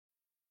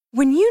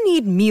When you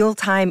need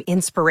mealtime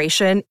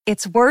inspiration,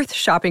 it's worth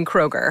shopping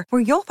Kroger,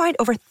 where you'll find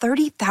over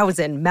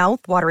 30,000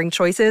 mouth-watering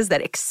choices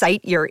that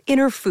excite your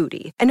inner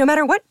foodie. And no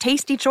matter what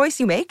tasty choice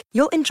you make,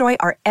 you'll enjoy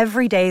our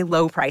everyday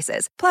low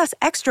prices, plus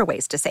extra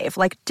ways to save,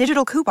 like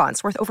digital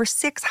coupons worth over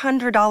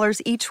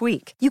 $600 each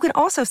week. You can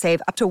also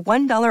save up to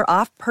 $1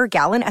 off per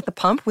gallon at the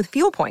pump with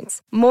fuel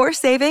points. More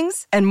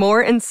savings and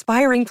more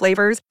inspiring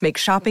flavors make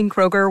shopping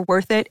Kroger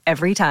worth it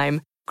every time.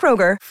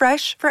 Kroger,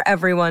 fresh for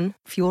everyone.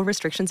 Fuel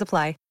restrictions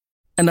apply.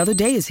 Another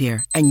day is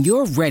here, and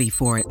you're ready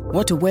for it.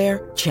 What to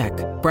wear? Check.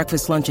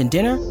 Breakfast, lunch, and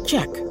dinner?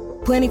 Check.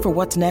 Planning for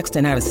what's next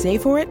and how to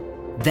save for it?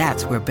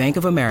 That's where Bank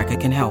of America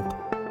can help.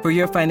 For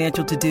your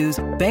financial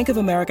to-dos, Bank of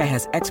America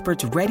has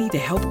experts ready to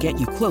help get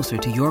you closer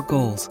to your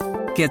goals.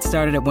 Get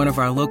started at one of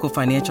our local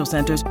financial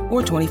centers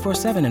or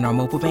 24/7 in our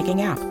mobile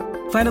banking app.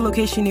 Find a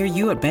location near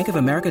you at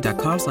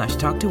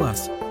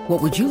bankofamerica.com/talktous.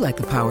 What would you like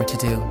the power to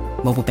do?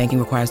 Mobile banking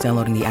requires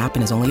downloading the app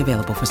and is only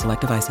available for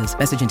select devices.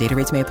 Message and data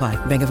rates may apply.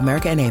 Bank of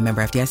America N.A.,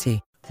 member FDIC.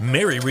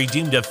 Mary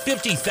redeemed a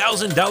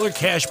 $50,000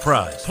 cash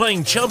prize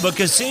playing Chumba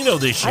Casino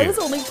this year. I was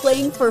only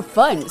playing for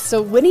fun,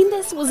 so winning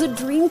this was a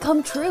dream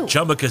come true.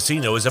 Chumba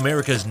Casino is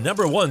America's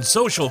 #1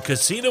 social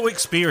casino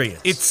experience.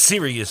 It's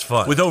serious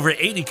fun. With over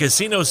 80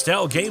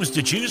 casino-style games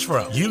to choose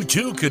from, you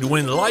too could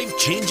win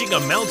life-changing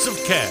amounts of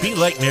cash. Be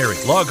like Mary.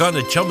 Log on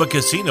to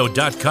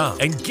ChumbaCasino.com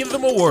and give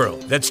them a whirl.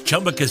 That's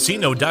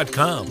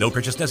ChumbaCasino.com. No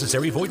purchase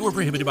necessary. Void where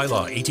prohibited by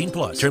law.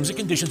 18+. Terms and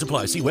conditions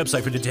apply. See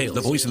website for details.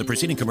 The voice in the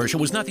preceding commercial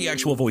was not the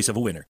actual voice of a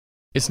winner.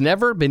 It's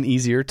never been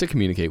easier to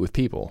communicate with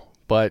people,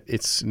 but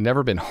it's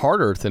never been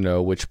harder to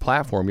know which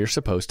platform you're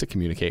supposed to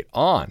communicate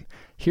on.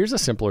 Here's a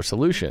simpler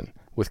solution.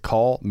 With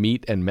call,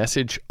 meet, and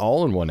message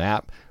all in one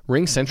app,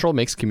 RingCentral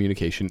makes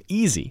communication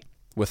easy.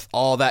 With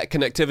all that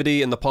connectivity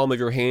in the palm of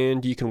your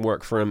hand, you can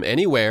work from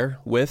anywhere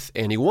with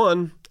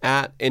anyone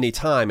at any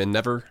time and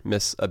never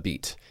miss a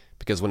beat.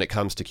 Because when it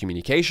comes to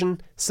communication,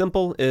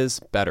 simple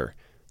is better.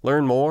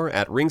 Learn more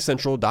at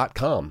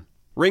ringcentral.com.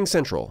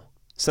 RingCentral.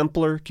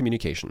 Simpler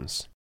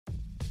communications.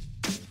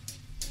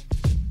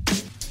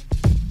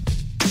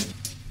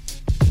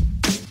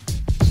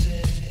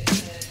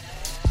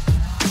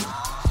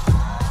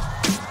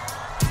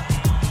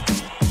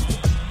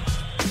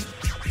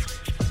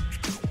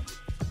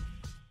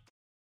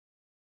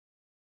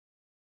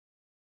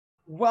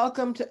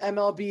 Welcome to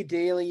MLB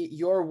Daily,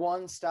 your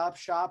one-stop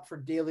shop for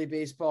daily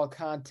baseball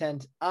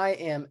content. I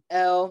am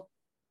L.J.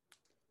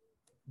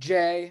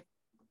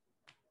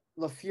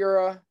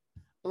 LaFura.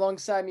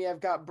 Alongside me, I've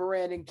got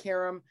Brandon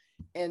Karam,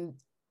 and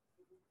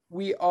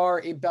we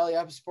are a Belly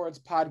Up Sports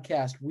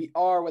podcast. We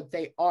are what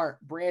they aren't.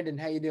 Brandon,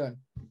 how you doing?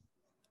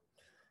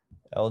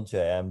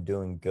 LJ, I'm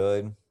doing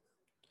good.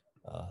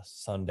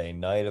 Sunday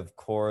night, of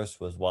course,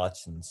 was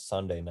watching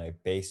Sunday Night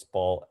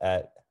Baseball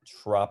at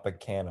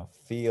Tropicana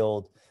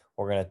Field.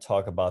 We're going to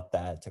talk about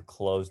that to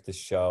close the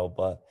show,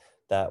 but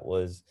that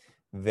was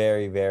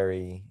very,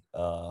 very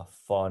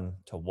fun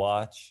to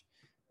watch.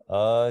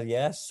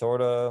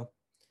 Sort of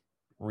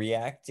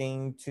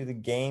reacting to the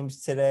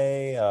games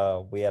today.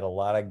 We had a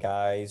lot of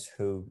guys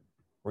who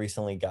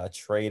recently got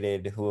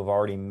traded who have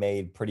already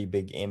made pretty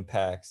big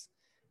impacts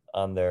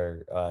on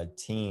their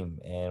team,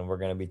 and we're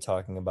going to be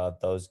talking about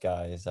those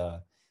guys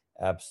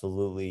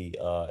absolutely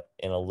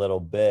in a little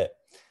bit.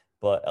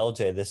 But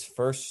LJ, this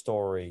first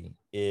story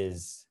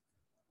is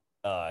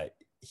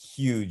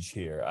huge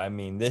here. I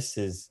mean, this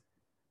is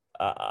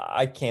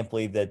I can't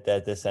believe that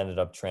this ended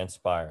up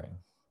transpiring.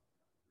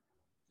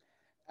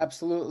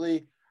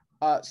 Absolutely.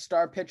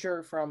 Star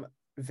pitcher from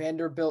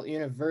Vanderbilt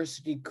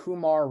University,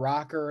 Kumar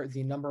Rocker,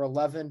 the number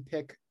 11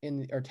 pick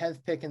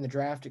 10th pick in the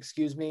draft,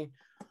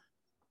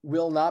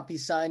 will not be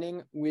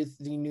signing with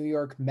the New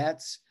York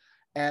Mets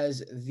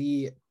as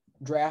the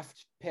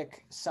draft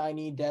pick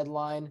signee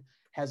deadline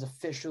has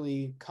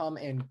officially come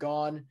and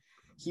gone.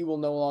 He will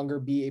no longer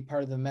be a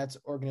part of the Mets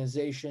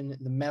organization.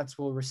 The Mets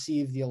will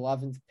receive the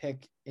 11th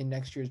pick in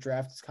next year's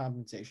draft as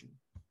compensation.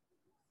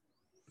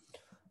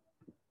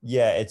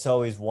 Yeah, it's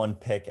always one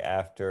pick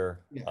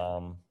after you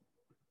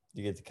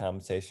get the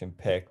compensation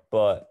pick.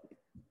 But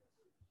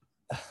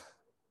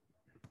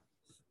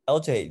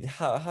LJ,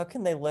 how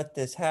can they let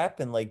this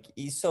happen?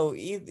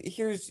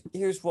 Here's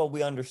what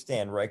we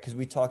understand, right? Because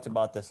we talked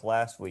about this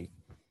last week.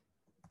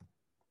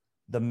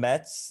 The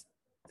Mets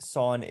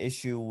saw an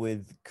issue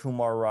with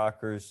Kumar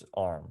Rocker's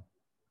arm.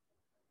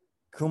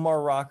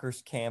 Kumar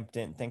Rocker's camp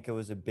didn't think it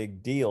was a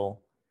big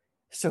deal.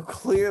 So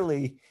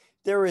clearly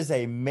there is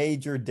a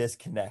major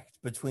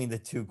disconnect between the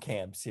two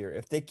camps here.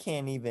 If they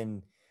can't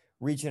even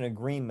reach an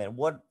agreement,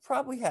 what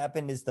probably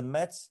happened is the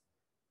Mets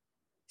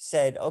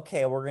said,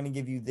 okay, we're going to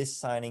give you this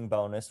signing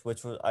bonus,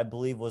 which was, I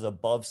believe, was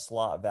above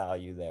slot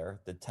value there,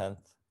 the 10th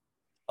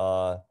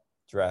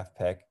draft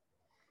pick.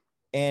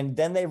 And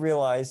then they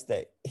realized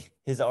that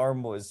his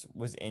arm was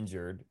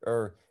injured,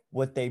 or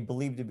what they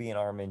believed to be an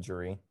arm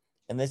injury.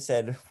 And they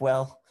said,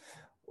 well,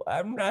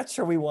 I'm not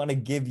sure we want to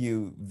give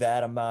you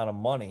that amount of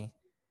money.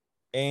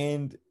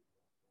 And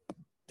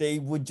they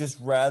would just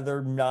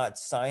rather not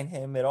sign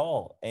him at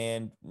all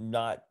and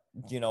not,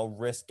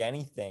 risk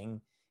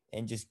anything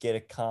and just get a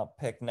comp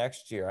pick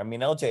next year. I mean,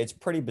 LJ, it's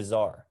pretty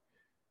bizarre.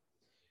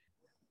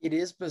 It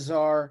is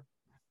bizarre,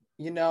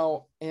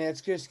 and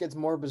it just gets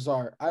more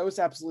bizarre. I was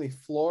absolutely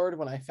floored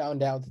when I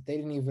found out that they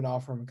didn't even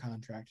offer him a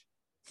contract.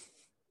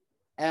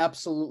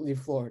 Absolutely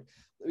floored.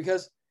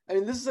 Because,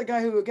 this is a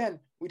guy who, again,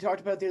 we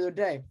talked about the other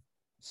day,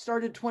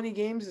 started 20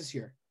 games this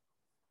year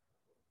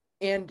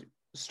and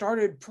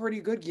started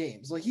pretty good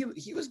games. Like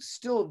he was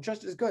still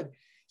just as good.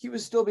 He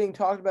was still being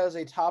talked about as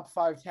a top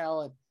 5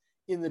 talent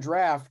in the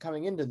draft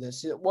coming into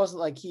this. It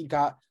wasn't like he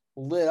got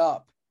lit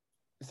up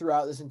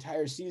throughout this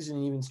entire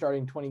season, even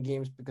starting 20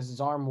 games, because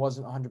his arm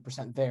wasn't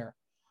 100% there.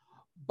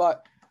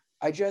 But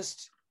I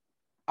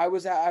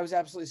was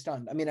absolutely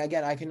stunned.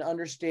 Again, I can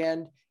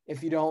understand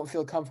if you don't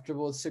feel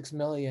comfortable with $6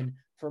 million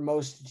for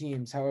most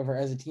teams. However,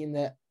 as a team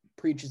that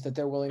preaches that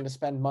they're willing to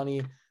spend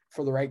money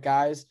for the right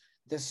guys,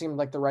 this seemed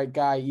like the right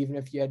guy, even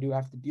if you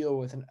have to deal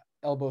with an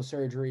elbow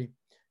surgery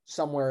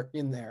somewhere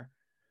in there.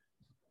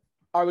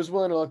 I was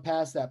willing to look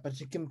past that, but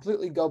to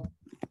completely go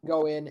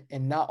in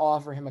and not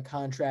offer him a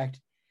contract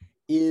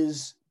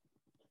is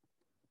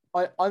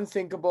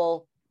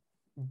unthinkable.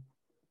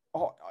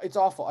 Oh, it's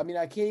awful.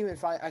 I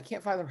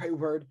can't find the right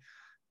word.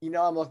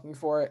 I'm looking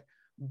for it,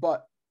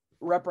 but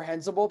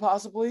reprehensible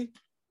possibly,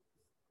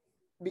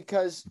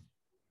 because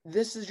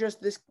this is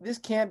just this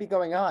can't be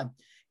going on.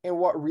 And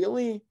what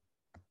really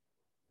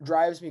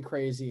drives me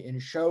crazy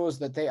and shows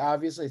that they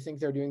obviously think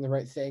they're doing the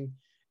right thing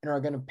and are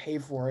going to pay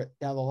for it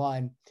down the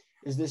line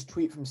is this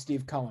tweet from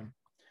Steve Cohen.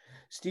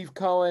 Steve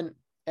Cohen,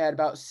 at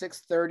about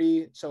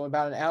 6:30, so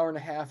about an hour and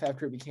a half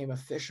after it became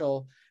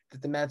official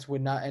that the Mets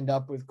would not end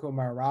up with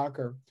Kumar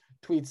Rocker,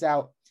 tweets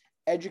out,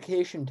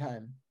 "Education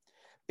time.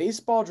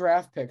 Baseball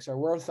draft picks are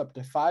worth up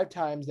to 5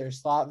 times their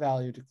slot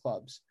value to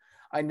clubs.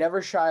 I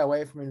never shy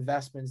away from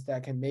investments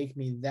that can make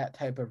me that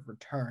type of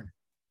return."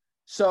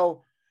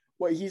 So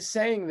what he's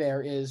saying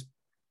there is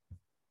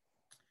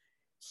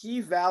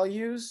he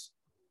values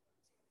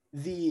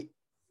the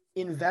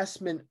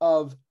investment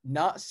of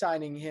not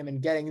signing him and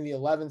getting the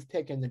 11th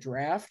pick in the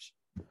draft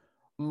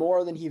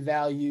more than he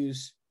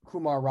values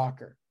Kumar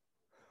Rocker,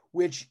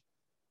 which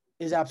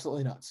is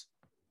absolutely nuts.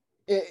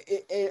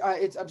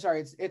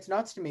 It's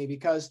nuts to me,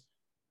 because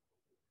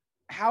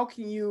how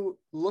can you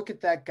look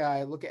at that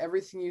guy, look at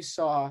everything you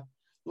saw,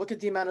 look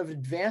at the amount of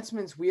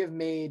advancements we have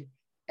made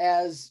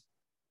as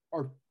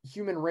our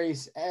human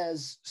race,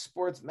 as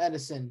sports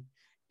medicine,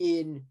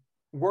 in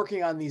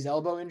working on these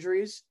elbow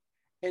injuries,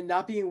 and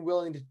not being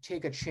willing to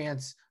take a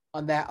chance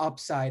on that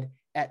upside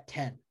at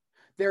 10.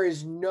 There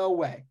is no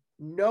way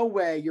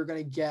you're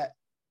going to get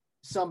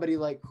somebody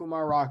like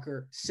Kumar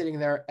Rocker sitting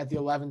there at the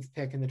 11th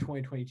pick in the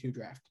 2022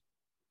 draft.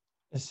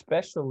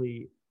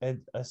 Especially at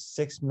a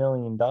 $6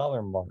 million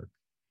mark.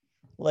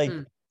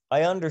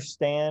 I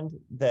understand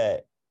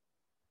that,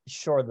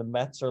 sure, the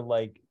Mets are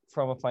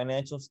from a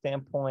financial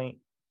standpoint,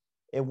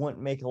 it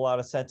wouldn't make a lot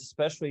of sense,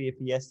 especially if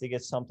he has to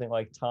get something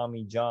like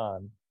Tommy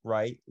John,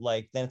 right?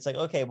 Then it's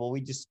okay, well,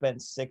 we just spent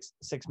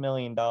 $6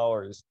 million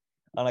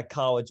on a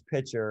college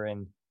pitcher,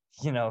 and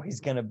he's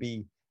going to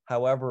be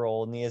however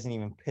old, and he hasn't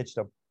even pitched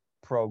a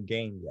pro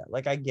game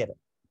yet. I get it.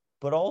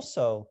 But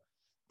also,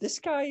 this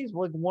guy is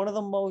one of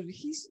the most,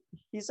 he's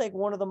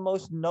one of the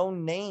most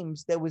known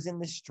names that was in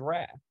this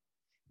draft.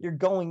 You're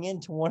going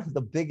into one of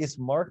the biggest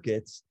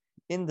markets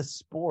in the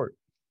sport.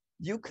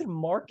 You could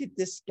market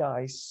this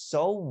guy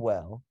so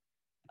well.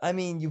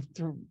 You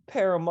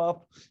pair him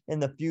up in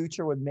the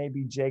future with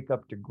maybe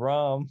Jacob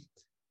deGrom,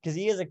 because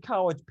he is a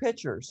college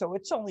pitcher. So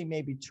it's only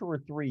maybe 2 or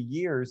 3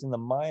 years in the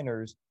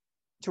minors,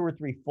 2 or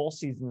 3 full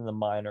seasons in the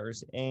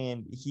minors,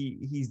 and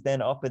he's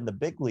then up in the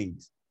big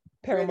leagues.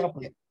 Pair him up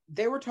with,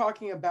 they were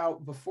talking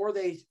about, before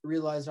they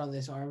realized on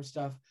this arm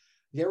stuff,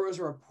 there was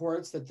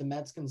reports that the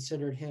Mets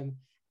considered him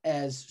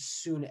as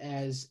soon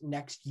as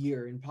next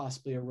year in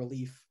possibly a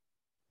relief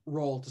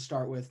role to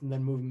start with, and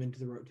then move him into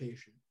the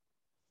rotation.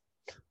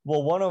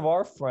 Well, one of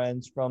our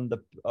friends from the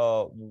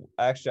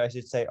actually I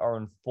should say our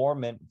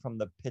informant from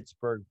the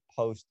Pittsburgh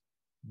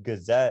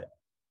Post-Gazette,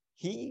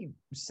 he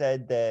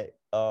said that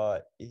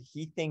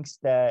he thinks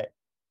that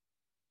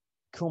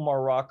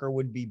Kumar Rocker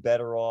would be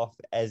better off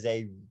as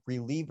a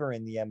reliever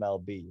in the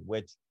MLB,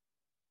 which,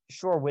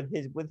 sure, with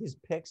his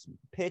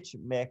pitch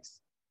mix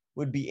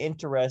would be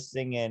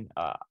interesting, and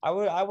I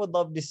would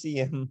love to see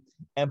him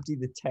empty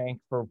the tank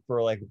for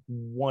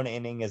 1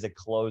 inning as a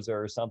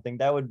closer or something.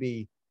 That would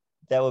be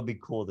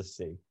cool to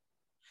see.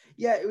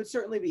 Yeah, it would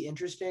certainly be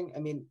interesting.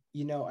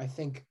 I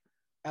think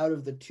out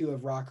of the two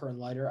of Rocker and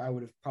Leiter, I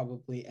would have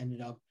probably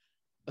ended up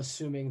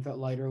assuming that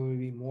Leiter would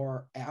be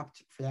more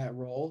apt for that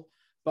role,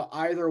 but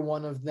either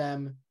one of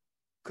them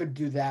could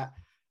do that.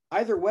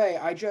 Either way,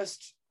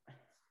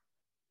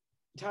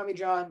 Tommy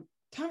John's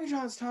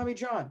Tommy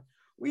John.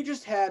 We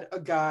just had a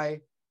guy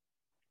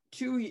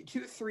 3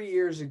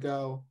 years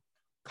ago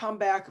come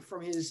back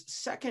from his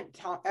second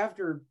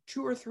after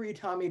 2 or 3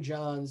 Tommy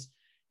Johns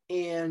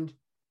and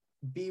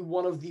be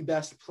one of the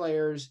best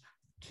players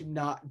to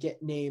not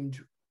get named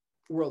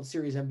World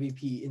Series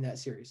MVP in that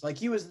series.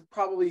 He was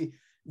probably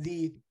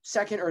the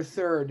second or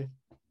third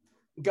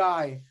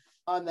guy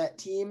on that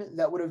team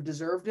that would have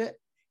deserved it.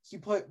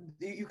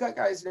 You've got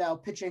guys now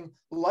pitching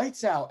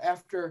lights out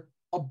after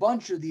a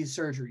bunch of these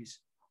surgeries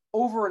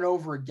over and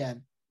over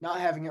again, not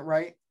having it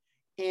right.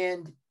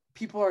 And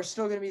people are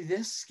still going to be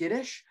this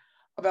skittish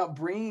about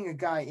bringing a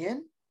guy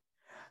in.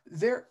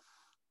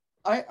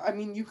 I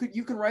mean, you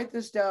can write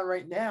this down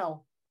right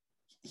now.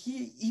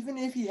 Even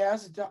if he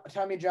has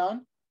Tommy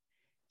John,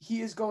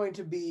 he is going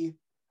to be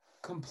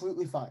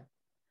completely fine.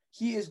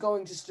 He is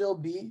going to still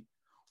be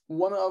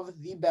one of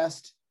the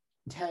best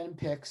 10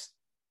 picks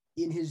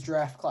in his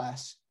draft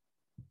class,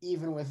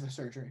 even with the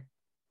surgery.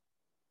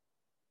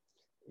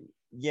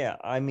 Yeah,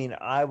 I mean,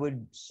 I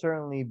would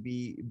certainly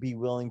be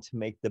willing to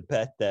make the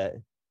bet that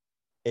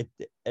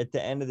at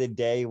the end of the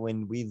day,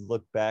 when we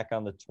look back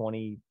on the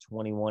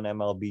 2021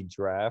 MLB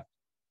draft,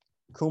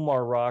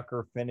 Kumar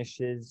Rocker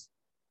finishes,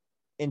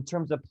 in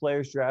terms of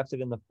players drafted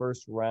in the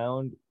first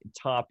round,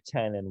 top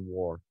 10 in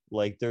WAR.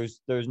 Like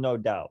there's no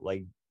doubt.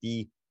 Like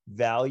the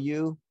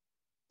value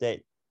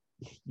that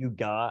you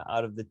got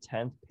out of the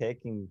 10th pick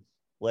and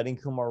letting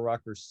Kumar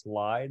Rocker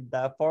slide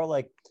that far,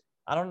 like,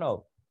 I don't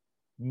know.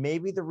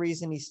 Maybe the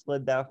reason he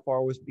slid that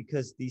far was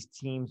because these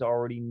teams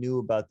already knew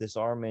about this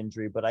arm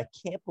injury, but I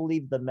can't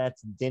believe the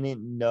Mets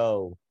didn't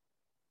know.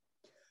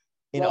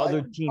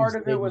 Other teams, part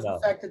of it was the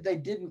fact that they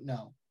didn't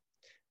know.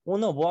 Well,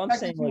 no, well, I'm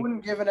saying you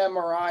wouldn't give an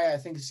MRI, I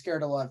think it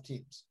scared a lot of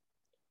teams.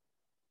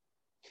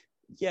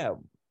 Yeah,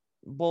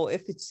 well,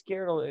 if it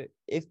scared,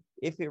 if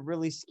it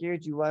really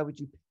scared you, why would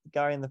you pick the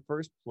guy in the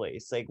first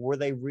place? Like, were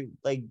they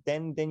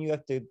then you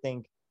have to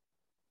think,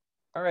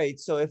 all right,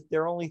 so if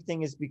their only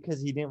thing is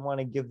because he didn't want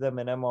to give them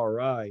an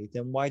MRI,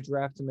 then why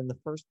draft him in the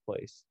first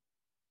place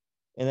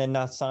and then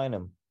not sign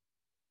him?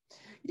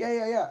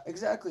 Yeah,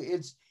 exactly.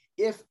 It's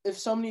if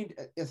so many,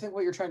 I think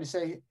what you're trying to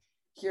say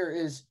here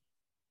is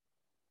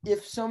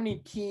if so many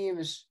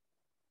teams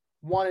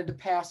wanted to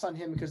pass on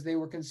him because they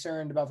were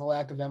concerned about the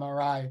lack of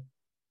MRI,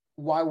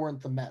 why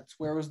weren't the Mets?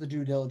 Where was the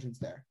due diligence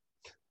there?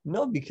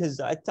 No, because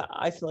I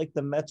feel like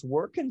the Mets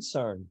were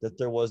concerned that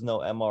there was no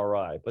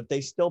MRI, but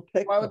they still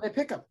picked Why would they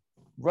pick him?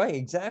 Right,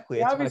 exactly.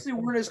 They obviously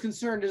weren't as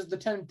concerned as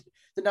the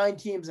 9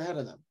 teams ahead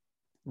of them.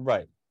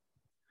 Right.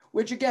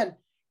 Which, again,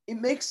 it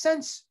makes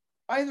sense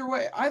either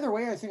way. Either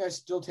way, I think I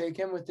still take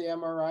him with the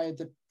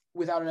MRI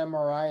without an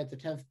MRI at the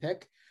 10th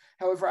pick.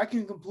 However, I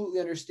can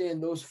completely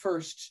understand those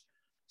first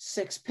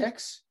 6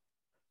 picks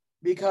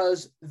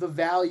because the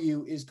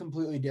value is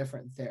completely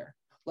different there.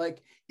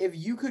 Like, if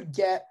you could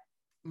get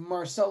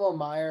Marcelo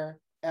Meyer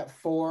at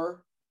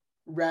 4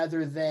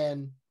 rather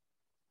than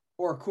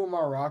or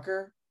Kumar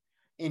Rocker,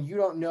 and you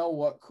don't know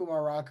what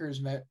Kumar Rocker's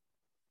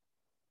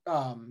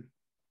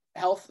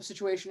health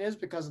situation is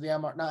because of the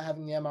not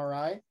having the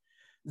MRI,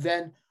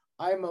 then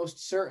I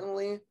most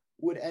certainly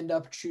would end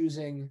up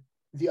choosing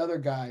the other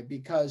guy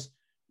because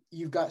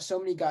you've got so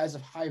many guys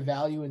of high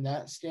value in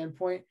that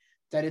standpoint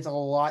that it's a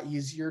lot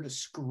easier to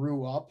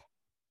screw up.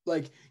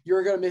 Like,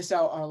 you're going to miss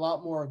out on a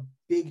lot more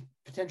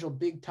potential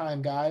big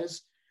time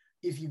guys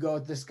if you go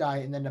with this guy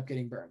and end up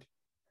getting burned.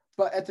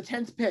 But at the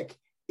 10th pick,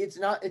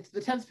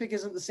 the 10th pick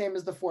isn't the same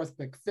as the 4th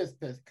pick, 5th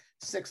pick,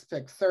 6th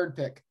pick, 3rd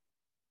pick.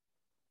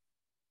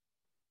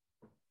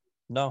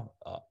 No,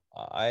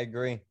 I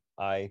agree.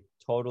 I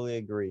totally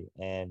agree.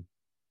 And,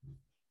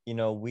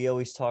 we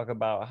always talk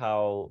about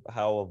how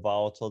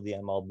volatile the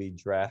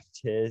MLB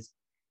draft is.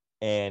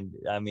 And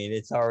I mean,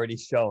 it's already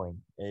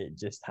showing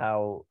just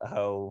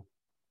how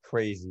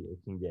crazy it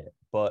can get.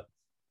 But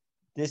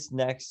this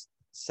next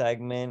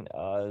segment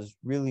is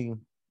really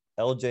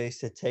LJ's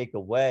to take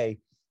away.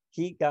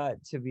 He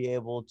got to be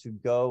able to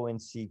go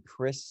and see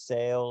Chris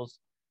Sale's.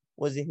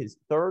 Was it his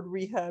 3rd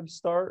rehab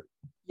start?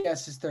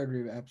 Yes, his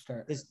 3rd rehab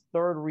start. His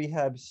 3rd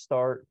rehab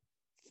start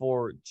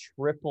for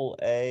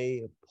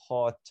AAA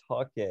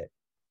Pawtucket.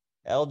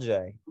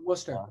 LJ.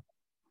 Worcester.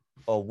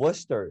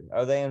 Worcester.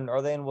 Are they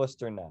in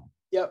Worcester now?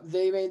 Yep,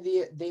 they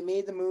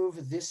made the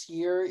move. This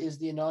year is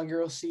the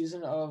inaugural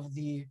season of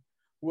the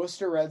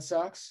Worcester Red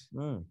Sox.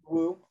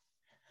 Woo.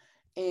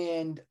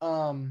 And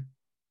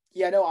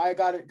I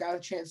got a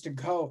chance to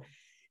go.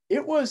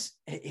 It was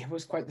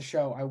quite the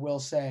show, I will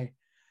say,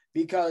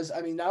 because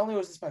I mean, not only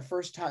was this my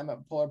first time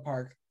at Polar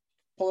Park,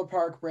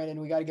 Brandon,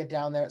 we got to get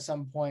down there at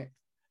some point.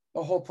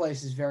 The whole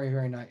place is very,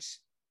 very nice.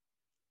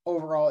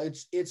 Overall,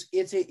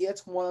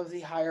 it's one of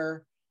the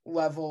higher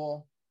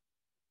level,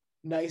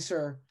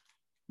 nicer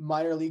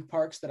minor league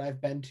parks that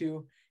I've been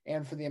to,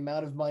 and for the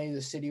amount of money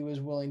the city was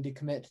willing to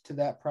commit to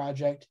that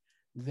project,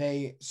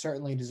 they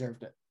certainly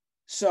deserved it.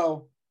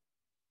 So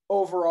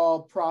overall,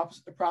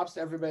 props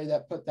to everybody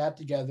that put that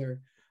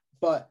together.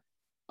 But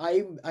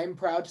I'm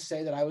proud to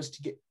say that I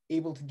was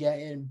able to get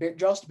in,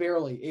 just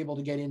barely able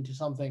to get into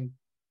something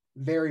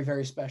very,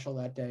 very special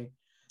that day.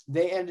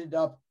 They ended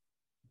up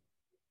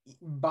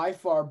by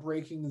far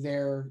breaking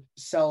their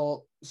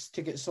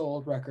ticket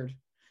sold record.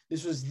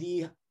 This was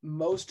the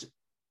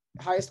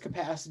highest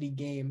capacity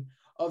game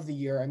of the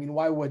year. I mean,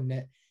 why wouldn't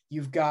it?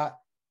 You've got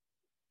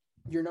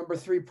your number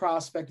 3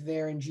 prospect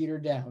there in Jeter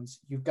Downs.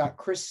 You've got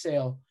Chris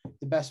Sale,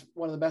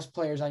 one of the best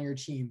players on your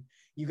team.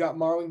 You got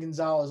Marwin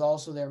Gonzalez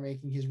also there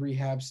making his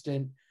rehab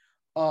stint.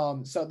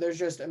 So there's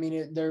just, I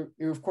mean,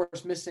 you're of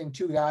course missing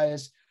two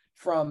guys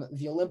from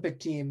the Olympic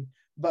team,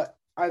 but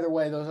either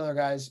way, those other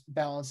guys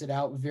balance it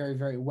out very,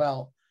 very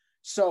well.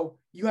 So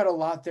you had a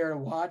lot there to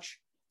watch.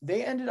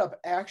 They ended up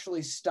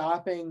actually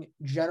stopping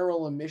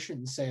general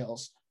admission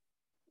sales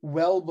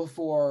well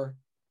before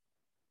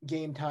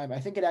game time. I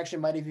think it actually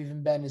might have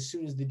even been as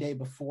soon as the day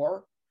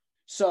before.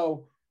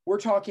 So we're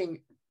talking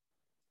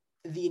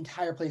the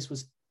entire place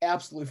was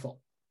absolutely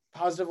full,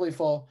 positively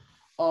full.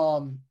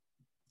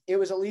 It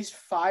was at least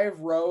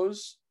 5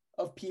 rows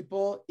of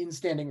people in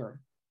standing room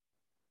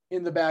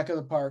in the back of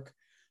the park.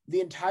 The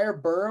entire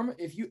berm,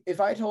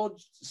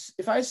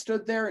 if I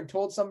stood there and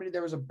told somebody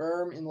there was a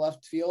berm in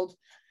left field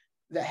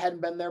that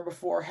hadn't been there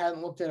before,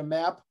 hadn't looked at a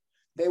map,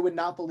 they would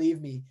not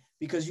believe me,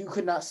 because you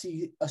could not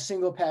see a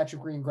single patch of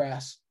green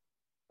grass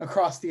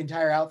across the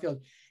entire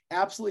outfield.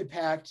 Absolutely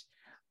packed,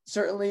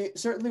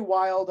 certainly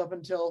wild up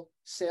until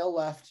Sale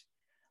left.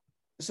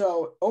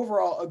 So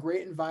overall, a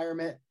great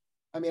environment.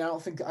 I mean,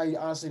 I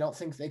honestly don't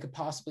think they could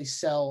possibly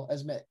sell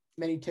as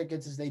many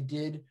tickets as they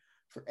did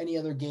for any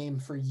other game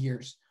for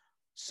years.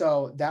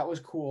 So that was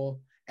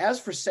cool. As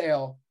for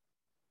Sale,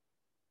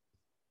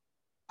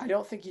 I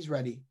don't think he's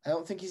ready. I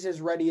don't think he's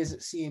as ready as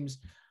it seems.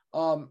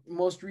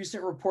 Most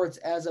recent reports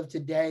as of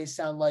today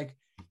sound like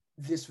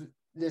this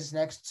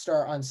next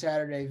start on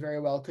Saturday very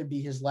well could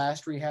be his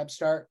last rehab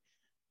start.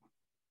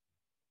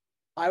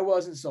 I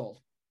wasn't sold.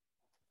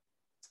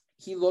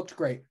 He looked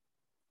great.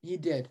 He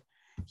did.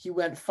 He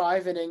went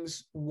 5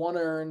 innings, 1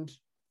 earned,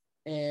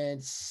 and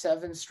 8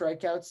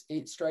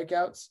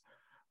 strikeouts.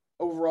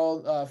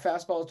 Overall,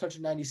 fastball was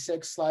touching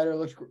 96. Slider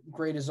looked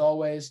great as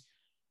always.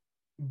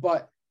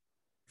 But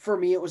for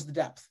me, it was the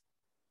depth.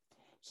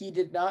 He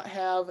did not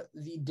have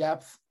the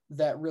depth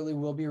that really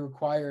will be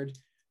required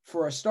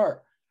for a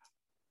start.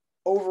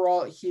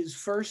 Overall, his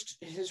first,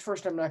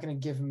 I'm not going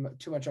to give him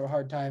too much of a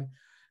hard time.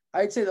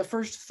 I'd say the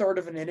first third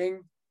of an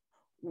inning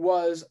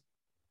was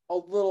a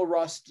little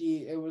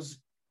rusty. It was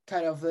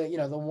kind of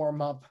the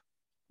warm up,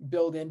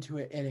 build into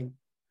it inning.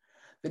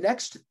 The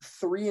next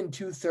 3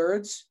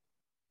 2/3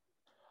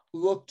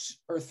 looked,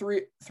 or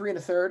 3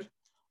 1/3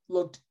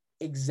 looked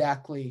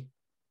exactly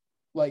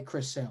like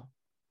Chris Sale.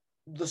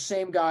 The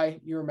same guy,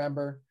 you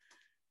remember.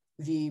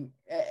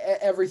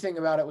 Everything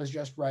about it was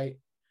just right.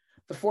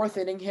 The 4th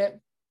inning hit,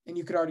 and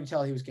you could already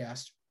tell he was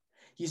gassed.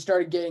 He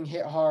started getting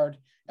hit hard.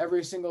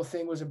 Every single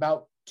thing was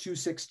about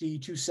 260,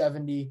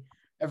 270,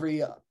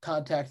 every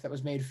contact that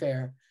was made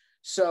fair.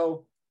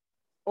 So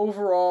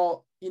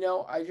overall,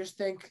 I just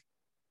think,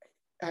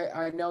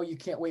 I know you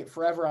can't wait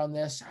forever on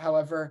this.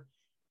 However,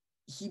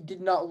 he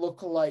did not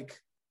look like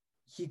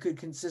he could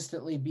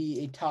consistently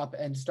be a top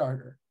end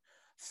starter.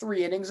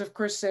 3 innings of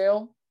Chris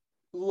Sale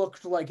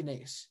looked like an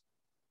ace.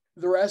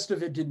 The rest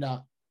of it did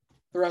not.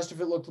 The rest of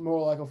it looked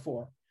more like a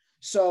 4.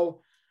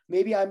 So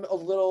maybe I'm a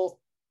little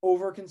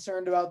over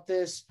concerned about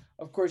this.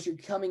 Of course, you're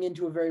coming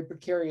into a very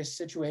precarious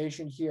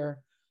situation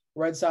here.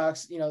 Red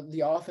Sox,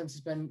 the offense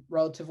has been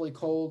relatively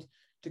cold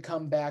to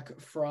come back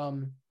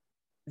from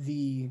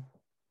the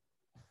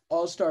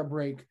All-Star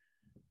break.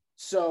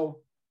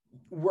 So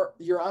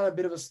you're on a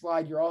bit of a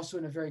slide. You're also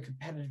in a very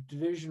competitive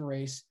division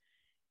race.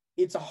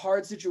 It's a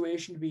hard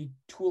situation to be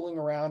tooling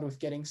around with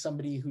getting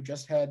somebody who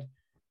just had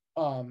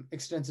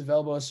extensive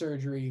elbow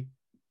surgery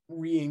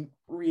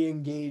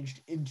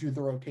re-engaged into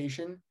the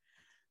rotation.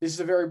 This is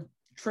a very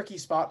tricky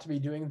spot to be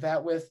doing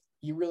that with.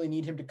 You really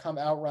need him to come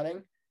out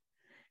running.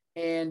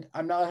 And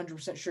I'm not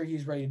 100% sure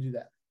he's ready to do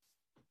that.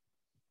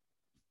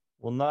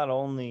 Well, not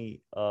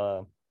only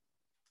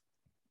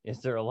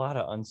is there a lot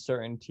of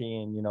uncertainty,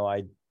 and,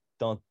 I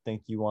don't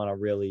think you want to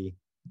really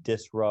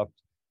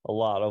disrupt a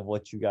lot of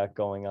what you got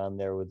going on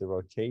there with the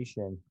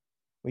rotation.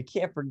 We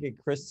can't forget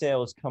Chris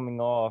Sale is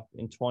coming off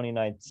in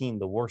 2019,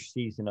 the worst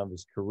season of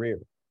his career.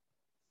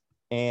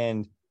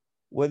 And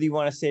whether you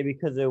want to say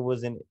because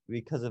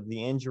of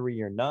the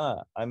injury or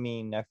not, I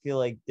mean, I feel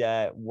like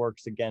that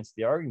works against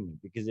the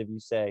argument, because if you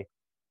say,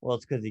 well,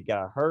 it's because he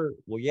got hurt.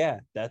 Well, yeah,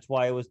 that's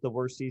why it was the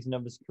worst season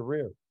of his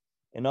career.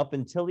 And up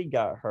until he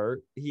got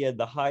hurt, he had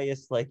the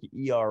highest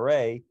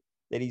ERA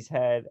that he's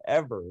had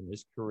ever in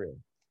his career.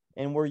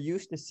 And we're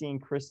used to seeing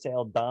Chris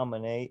Sale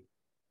dominate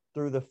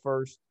through the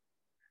first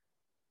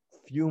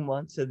few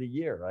months of the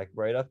year,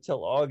 right up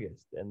till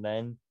August. And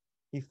then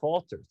he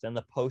falters. Then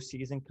the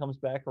postseason comes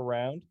back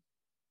around.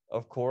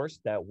 Of course,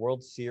 that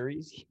World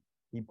Series,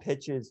 he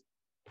pitches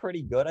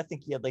pretty good. I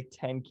think he had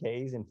 10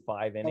 Ks in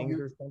 5 innings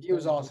or something. He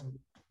was awesome.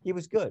 He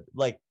was good.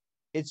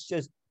 It's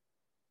just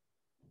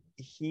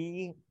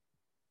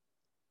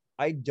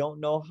I don't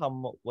know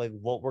how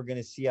what we're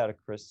gonna see out of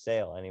Chris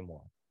Sale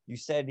anymore. You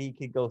said he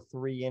could go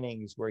 3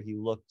 innings where he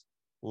looked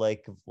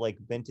like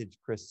vintage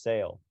Chris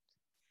Sale.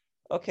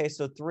 Okay,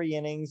 so 3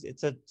 innings.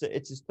 It's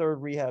his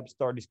 3rd rehab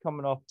start. He's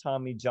coming off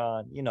Tommy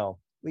John.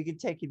 We could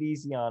take it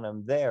easy on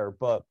him there,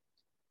 but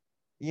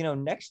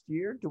next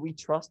year, do we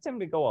trust him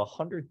to go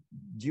 100?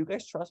 Do you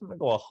guys trust him to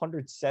go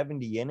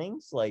 170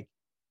 innings?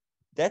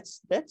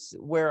 That's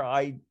where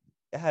I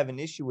have an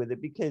issue with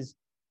it, because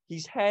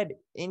he's had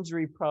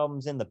injury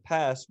problems in the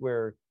past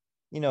where,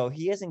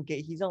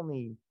 he's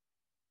only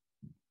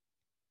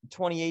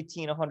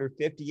 2018,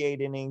 158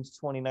 innings,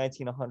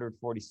 2019,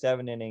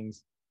 147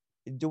 innings.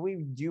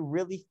 Do you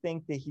really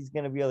think that he's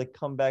going to be able to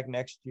come back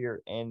next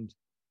year and,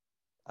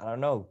 I don't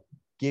know,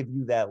 give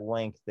you that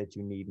length that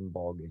you need in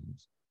ball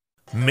games?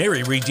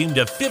 Mary redeemed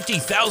a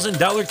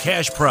 $50,000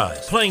 cash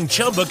prize playing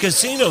Chumba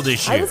Casino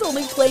this year. I was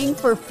only playing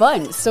for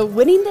fun, so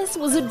winning this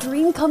was a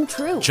dream come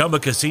true. Chumba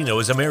Casino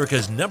is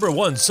America's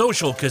 #1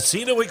 social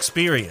casino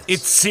experience.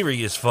 It's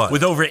serious fun.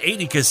 With over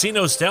 80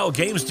 casino-style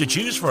games to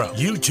choose from,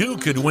 you too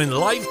could win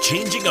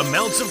life-changing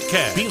amounts of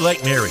cash. Be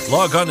like Mary.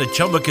 Log on to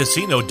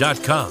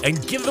ChumbaCasino.com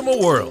and give them a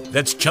whirl.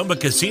 That's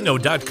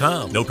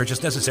ChumbaCasino.com. No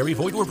purchase necessary.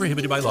 Void or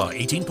prohibited by law.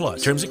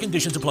 18+. Terms and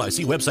conditions apply.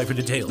 See website for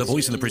details. The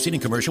voice in the preceding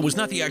commercial was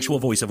not the actual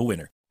voice of a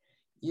winner.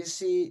 You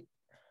see,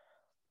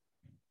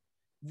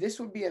 this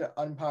would be an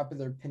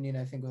unpopular opinion,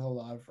 I think, with a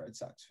lot of Red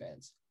Sox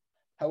fans.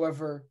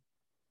 However,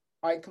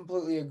 I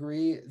completely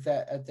agree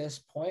that at this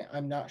point,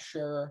 I'm not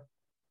sure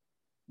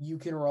you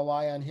can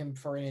rely on him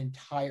for an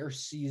entire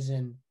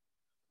season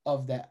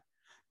of that.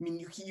 I mean,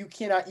 you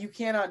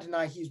cannot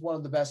deny he's one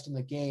of the best in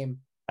the game.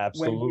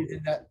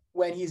 Absolutely.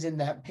 When he's in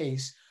that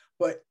pace.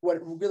 But what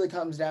it really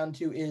comes down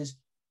to is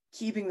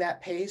keeping that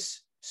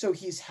pace so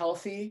he's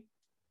healthy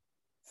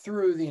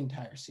through the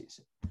entire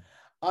season.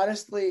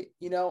 Honestly,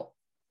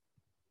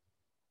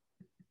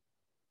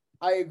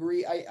 I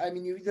agree. I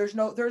mean, there's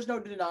no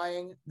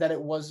denying that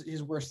it was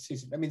his worst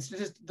season. I mean, it's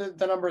just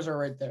the numbers are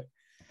right there.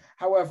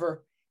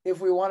 However,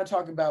 if we want to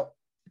talk about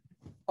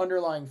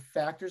underlying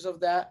factors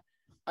of that,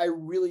 I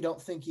really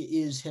don't think it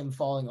is him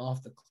falling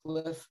off the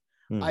cliff.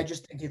 I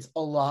just think it's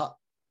a lot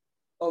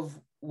of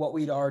what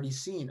we'd already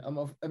seen.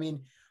 I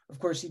mean, of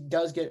course, he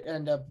does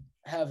end up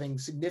having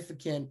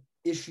significant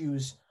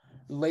issues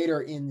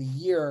later in the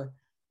year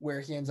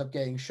where he ends up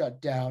getting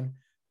shut down.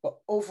 But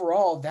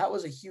overall, that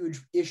was a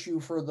huge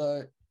issue for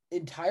the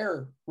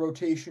entire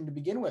rotation to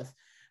begin with.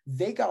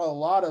 They got a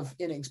lot of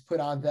innings put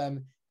on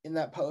them in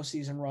that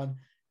postseason run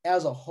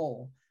as a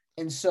whole.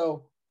 And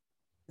so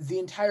the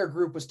entire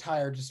group was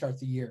tired to start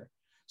the year.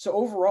 So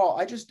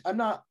overall, I'm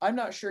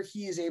not sure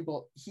he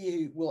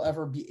will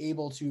ever be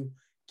able to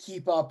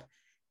keep up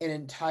an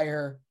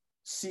entire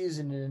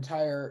season, an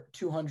entire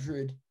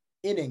 200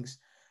 innings.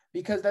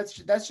 Because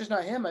that's just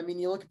not him. I mean,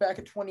 you look back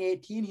at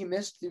 2018, he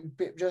missed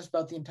just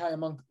about the entire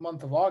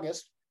month of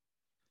August.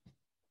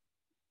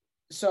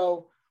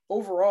 So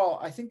overall,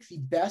 I think the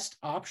best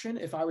option,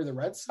 if I were the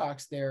Red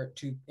Sox there,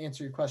 to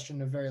answer your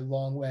question in a very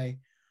long way,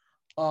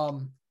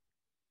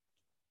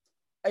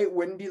 it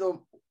wouldn't be the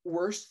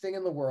worst thing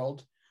in the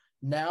world.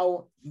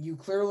 Now you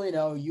clearly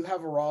know you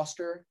have a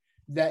roster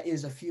that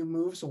is a few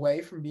moves away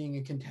from being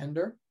a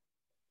contender.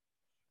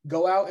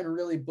 Go out and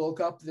really bulk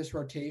up this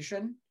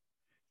rotation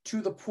to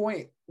the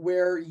point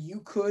where you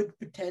could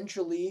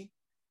potentially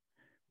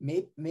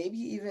maybe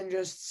even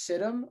just sit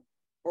him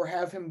or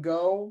have him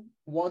go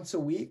once a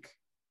week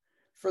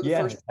for the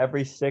first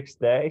every 6th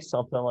day,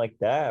 something like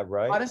that,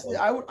 right? Honestly,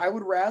 I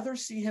would rather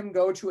see him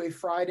go to a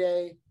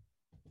Friday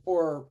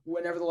or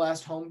whenever the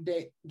last home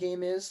day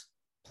game is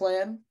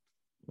plan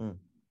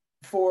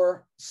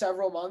for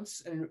several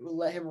months and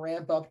let him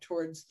ramp up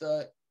towards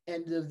the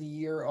end of the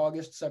year,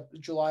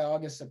 July,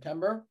 August,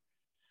 September.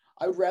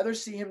 I would rather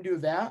see him do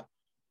that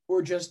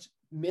or just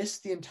miss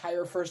the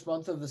entire first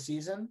month of the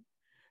season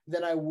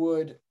than I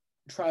would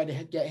try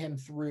to get him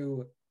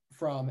through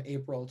from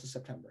April to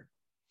September.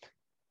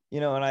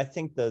 And I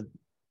think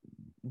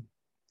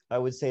I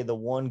would say the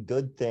one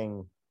good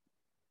thing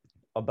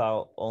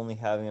about only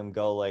having him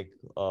go like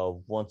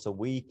once a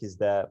week is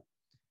that,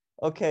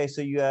 okay,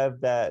 so you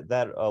have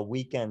that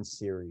weekend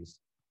series.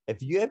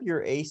 If you have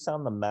your ace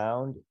on the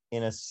mound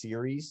in a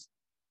series,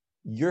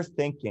 you're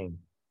thinking,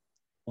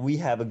 we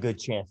have a good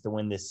chance to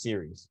win this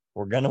series.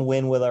 We're going to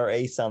win with our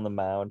ace on the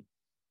mound.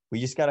 We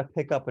just got to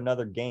pick up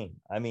another game.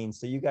 I mean,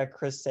 so you got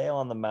Chris Sale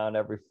on the mound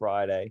every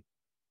Friday.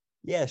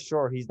 Yeah,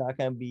 sure, he's not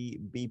going to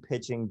be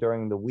pitching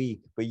during the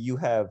week, but you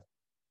have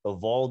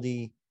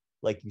Eovaldi,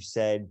 like you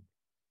said,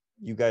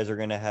 you guys are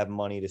going to have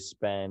money to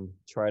spend,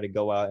 try to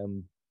go out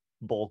and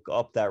bulk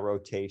up that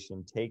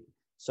rotation, take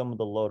some of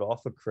the load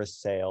off of Chris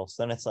Sale.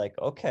 So then it's like,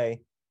 okay,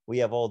 we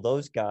have all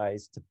those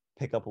guys to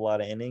pick up a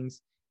lot of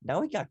innings. Now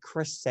we got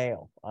Chris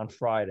Sale on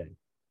Friday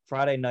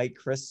night,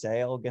 Chris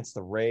Sale against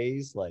the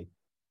Rays. Like,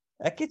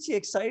 that gets you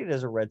excited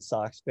as a Red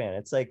Sox fan.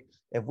 It's like,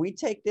 if we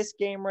take this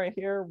game right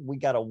here, we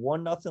got a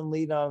 1-0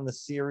 lead on the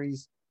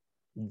series.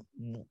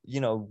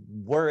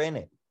 We're in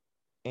it.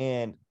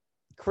 And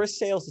Chris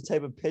Sale's the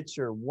type of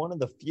pitcher, one of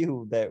the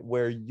few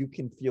where you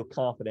can feel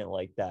confident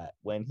like that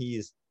when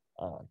he's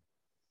on.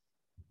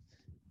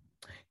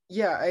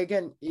 Yeah,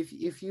 again,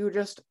 if you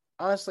just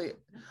honestly,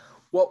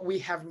 what we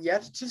have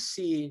yet to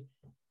see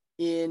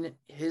in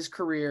his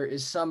career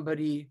is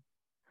somebody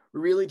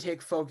really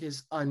take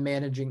focus on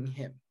managing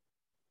him.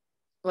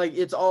 Like,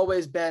 it's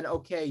always been,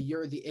 okay,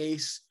 you're the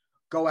ace,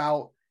 go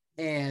out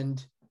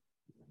and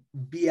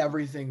be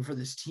everything for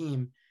this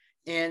team.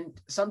 And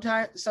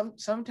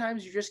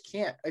sometimes you just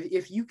can't.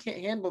 If you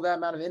can't handle that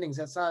amount of innings,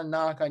 that's not a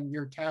knock on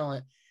your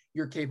talent,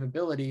 your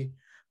capability,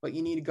 but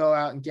you need to go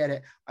out and get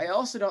it. I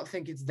also don't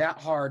think it's that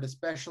hard,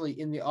 especially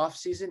in the off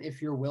season.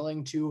 If you're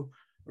willing to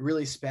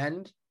really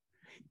spend,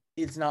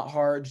 it's not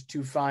hard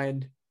to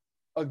find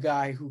a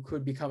guy who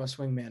could become a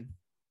swingman.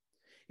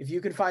 If you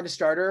can find a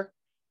starter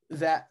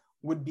that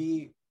would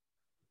be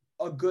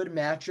a good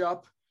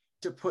matchup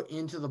to put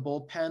into the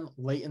bullpen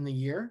late in the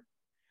year,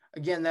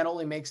 again, that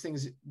only makes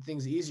things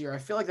easier. I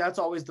feel like that's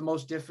always the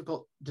most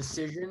difficult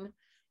decision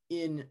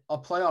in a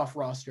playoff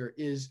roster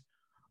is,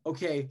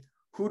 okay,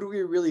 who do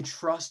we really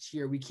trust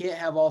here? We can't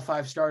have all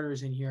 5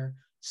 starters in here.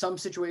 Some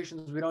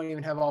situations we don't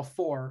even have all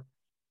 4.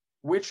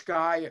 Which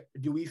guy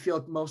do we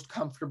feel most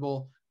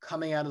comfortable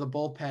coming out of the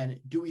bullpen?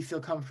 Do we feel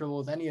comfortable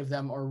with any of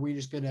them, or are we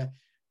just going to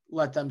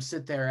let them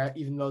sit there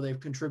even though they've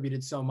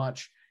contributed so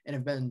much and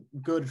have been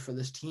good for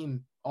this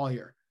team all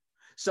year?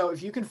 So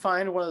if you can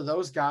find one of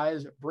those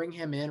guys, bring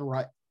him in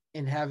right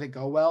and have it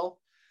go well,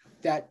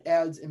 that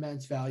adds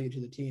immense value to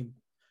the team.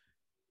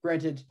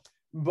 Granted,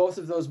 both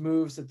of those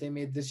moves that they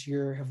made this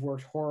year have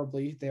worked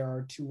horribly. They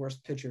are 2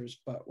 worst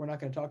pitchers, but we're not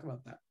going to talk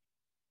about that.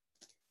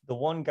 The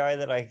one guy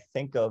that I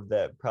think of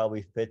that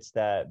probably fits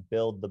that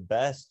build the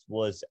best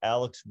was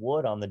Alex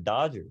Wood on the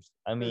Dodgers.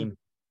 I mean,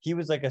 he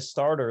was like a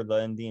starter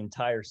the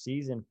entire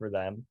season for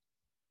them.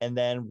 And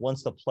then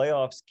once the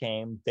playoffs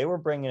came, they were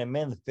bringing him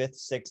in the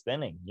 5th, 6th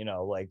inning. You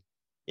know, like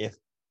if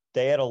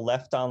they had a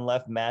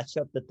left-on-left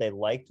matchup that they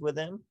liked with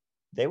him,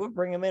 they would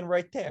bring him in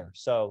right there.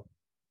 So,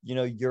 you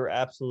know, you're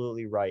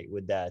absolutely right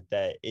with that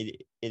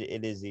it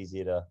is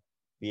easy to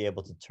be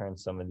able to turn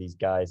some of these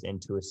guys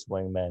into a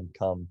swingman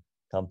come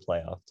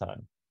playoff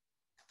time.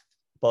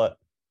 But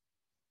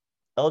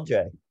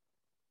LJ.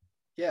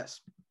 Yes.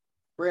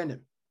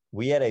 Brandon.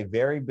 We had a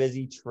very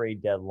busy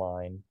trade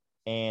deadline,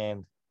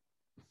 and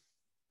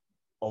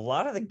a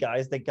lot of the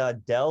guys that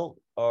got dealt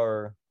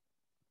are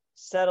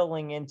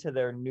settling into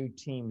their new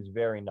teams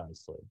very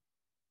nicely.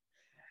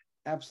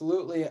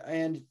 Absolutely.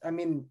 And I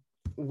mean,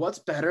 what's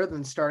better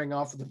than starting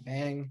off with a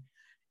bang,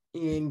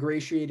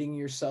 ingratiating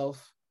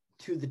yourself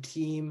to the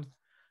team,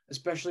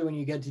 especially when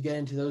you get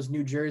into those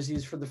new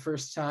jerseys for the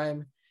first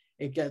time?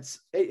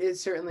 It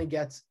certainly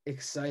gets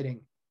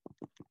exciting.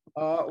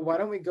 Why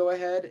don't we go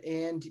ahead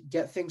and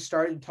get things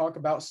started, talk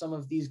about some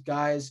of these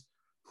guys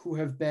who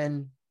have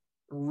been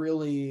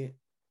really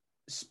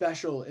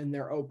special in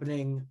their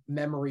opening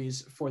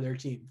memories for their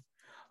team.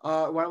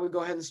 Why don't we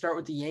go ahead and start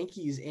with the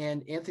Yankees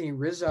and Anthony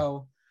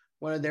Rizzo?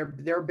 One of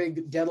their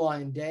big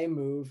deadline day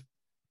move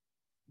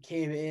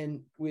came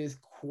in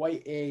with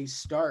quite a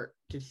start.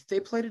 Did they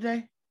play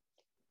today?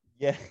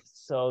 Yeah,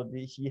 so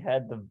he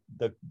had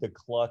the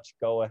clutch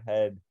go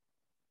ahead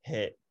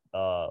hit.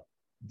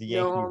 The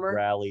Yankees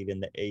rallied in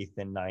the 8th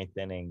and 9th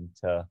inning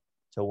to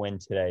win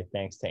today,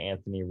 thanks to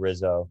Anthony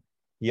Rizzo.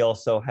 He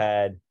also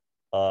had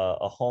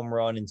a home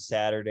run in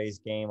Saturday's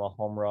game, a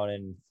home run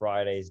in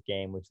Friday's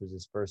game, which was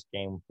his first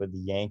game for the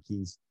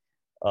Yankees.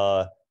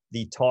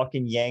 The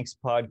Talking Yanks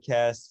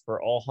podcast,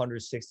 for all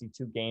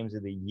 162 games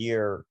of the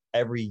year,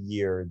 every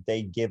year,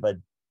 they give a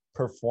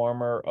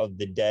Performer of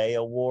the Day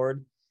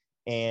award.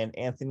 And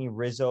Anthony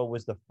Rizzo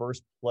was the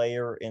first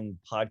player in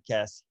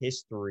podcast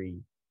history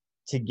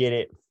to get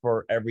it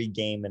for every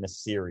game in a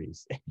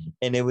series.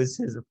 And it was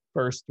his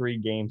first 3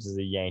 games as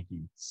a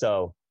Yankee.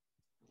 So,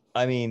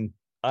 I mean,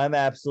 I'm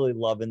absolutely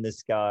loving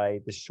this guy.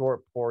 The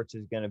short porch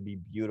is going to be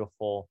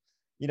beautiful.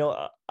 You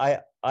know,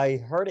 I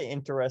heard an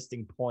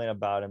interesting point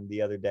about him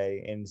the other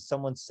day, and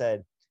someone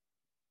said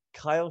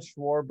Kyle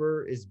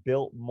Schwarber is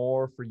built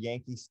more for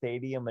Yankee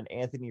Stadium and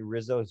Anthony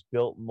Rizzo is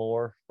built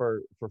more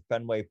for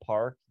Fenway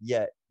Park,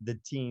 yet the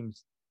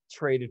teams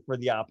traded for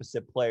the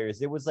opposite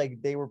players. It was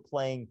like they were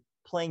playing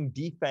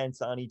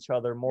defense on each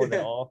other more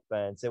than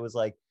offense. It was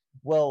like,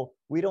 well,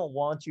 we don't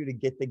want you to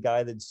get the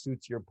guy that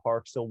suits your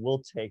park, so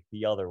we'll take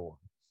the other one.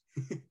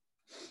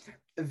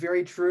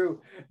 Very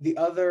true. The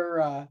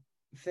other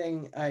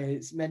thing I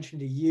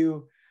mentioned to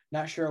you,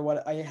 not sure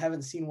what, I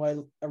haven't seen what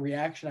a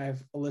reaction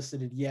I've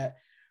elicited yet,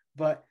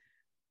 but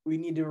we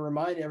need to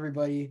remind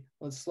everybody,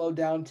 let's slow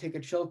down, take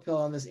a chill pill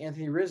on this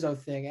Anthony Rizzo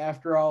thing.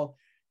 After all,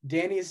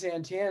 Danny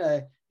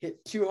Santana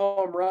hit 2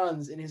 home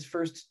runs in his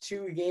first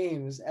 2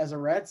 games as a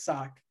Red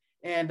Sox.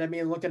 And I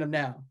mean, look at him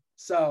now.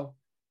 So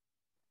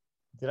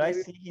did I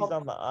see he's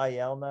on the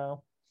IL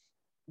now?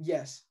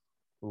 Yes.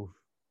 Oof.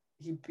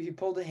 He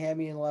pulled a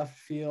hammy in left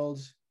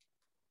field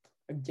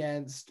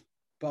against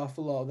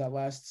Buffalo, that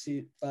last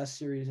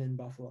series in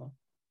Buffalo.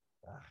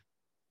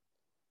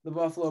 The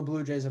Buffalo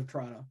Blue Jays of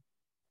Toronto.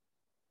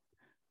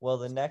 Well,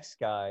 the next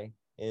guy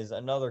is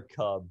another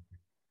Cub,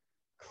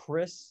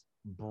 Chris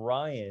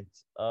Bryant.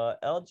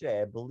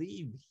 LJ, I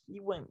believe he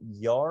went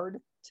yard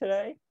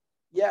today.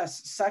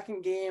 Yes,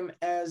 second game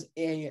as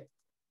a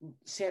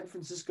San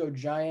Francisco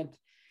Giant,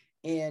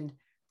 and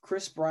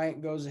Chris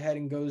Bryant goes ahead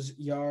and goes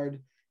yard.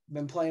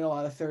 Been playing a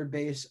lot of third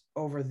base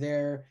over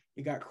there.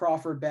 You got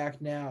Crawford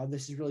back now.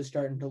 This is really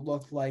starting to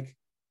look like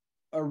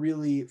a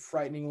really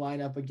frightening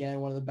lineup again.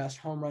 One of the best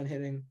home run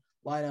hitting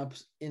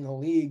lineups in the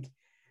league.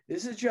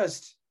 This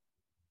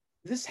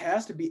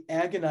has to be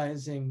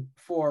agonizing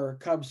for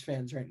Cubs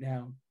fans right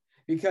now,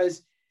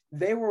 because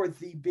they were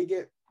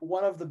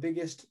one of the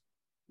biggest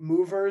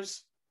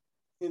movers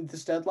in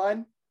this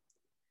deadline.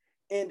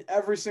 And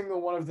every single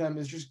one of them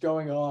is just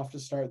going off to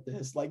start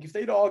this. Like, if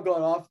they'd all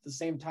gone off at the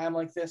same time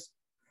like this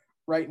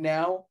right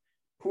now,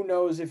 who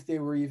knows if they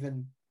were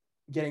even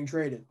getting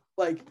traded.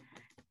 Like,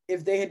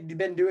 if they had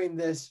been doing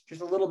this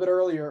just a little bit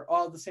earlier,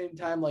 all at the same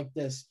time like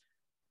this,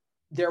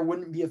 there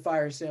wouldn't be a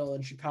fire sale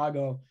in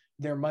Chicago.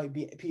 There might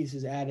be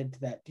pieces added to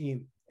that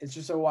team. It's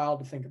just so wild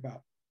to think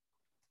about.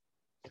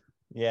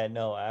 Yeah,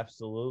 no,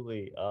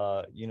 absolutely.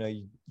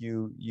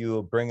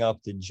 You bring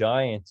up the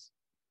Giants.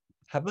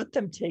 How about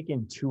them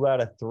taking 2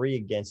 out of 3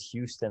 against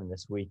Houston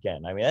this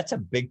weekend? I mean, that's a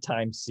big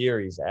time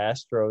series.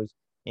 Astros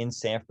in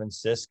San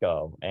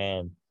Francisco,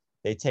 and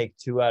they take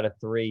 2 out of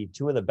 3,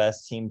 2 of the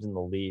best teams in the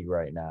league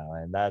right now.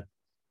 And that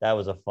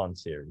was a fun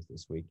series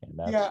this weekend.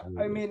 Absolutely.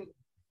 Yeah, I mean,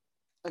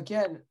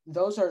 again,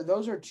 those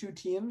are 2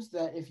 teams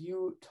that if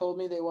you told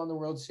me they won the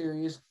World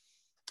Series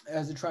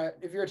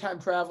if you're a time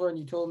traveler and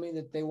you told me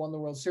that they won the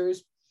World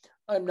Series,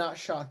 I'm not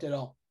shocked at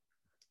all.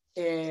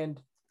 And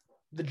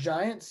the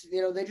Giants,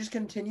 they just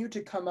continue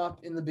to come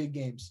up in the big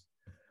games.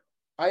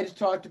 I just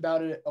talked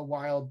about it a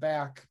while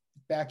back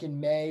in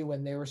May,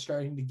 when they were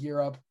starting to gear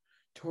up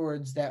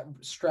towards that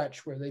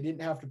stretch where they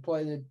didn't have to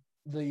play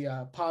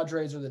the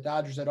Padres or the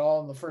Dodgers at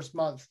all in the first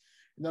month.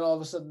 And then all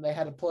of a sudden they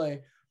had to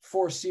play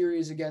 4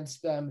 series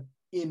against them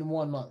in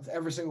 1 month.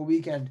 Every single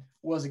weekend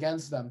was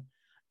against them.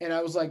 And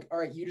I was like, all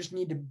right, you just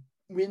need to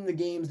win the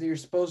games that you're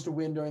supposed to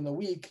win during the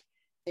week,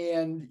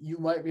 and you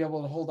might be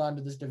able to hold on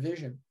to this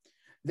division.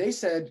 They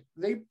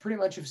pretty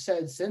much have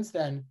said since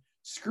then,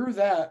 screw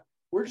that.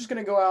 We're just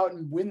going to go out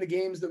and win the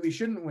games that we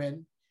shouldn't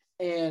win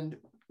and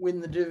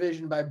win the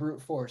division by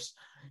brute force.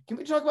 Can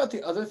we talk about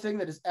the other thing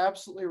that is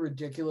absolutely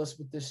ridiculous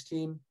with this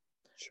team?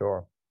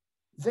 Sure.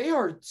 They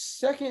are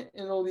second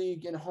in the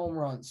league in home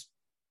runs.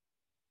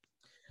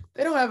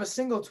 They don't have a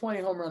single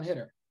 20 home run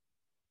hitter.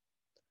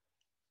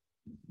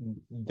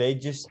 They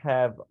just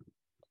have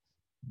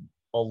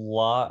a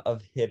lot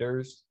of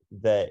hitters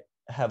that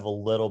have a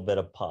little bit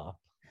of pop.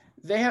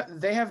 They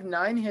have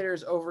 9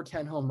 hitters over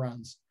 10 home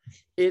runs.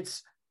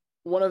 It's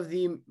one of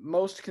the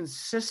most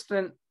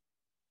consistent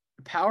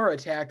power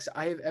attacks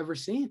I have ever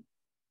seen.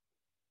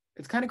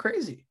 It's kind of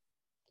crazy.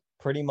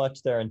 Pretty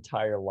much their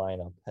entire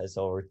lineup has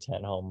over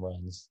 10 home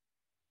runs.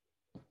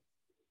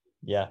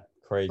 Yeah,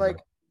 crazy.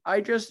 Like,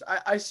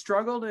 I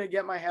struggle to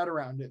get my head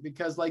around it,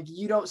 because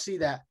you don't see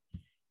that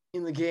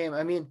in the game.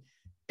 I mean,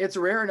 it's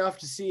rare enough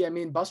to see. I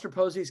mean, Buster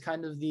Posey is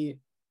kind of the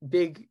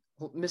big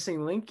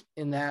missing link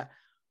in that,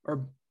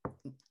 or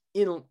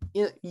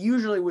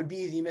usually would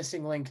be the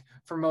missing link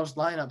for most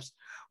lineups.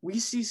 We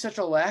see such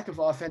a lack of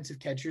offensive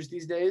catchers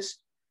these days.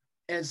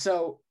 And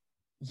so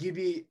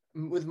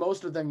with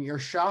most of them, you're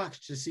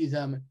shocked to see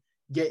them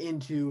get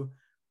into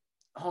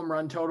home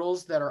run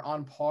totals that are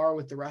on par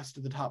with the rest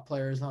of the top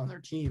players on their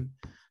team.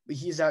 But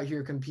he's out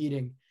here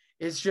competing.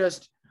 It's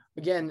just,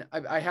 again,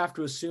 I have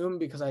to assume,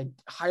 because I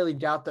highly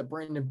doubt that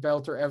Brandon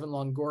Belt or Evan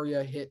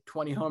Longoria hit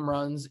 20 home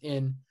runs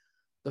in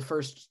the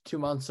first 2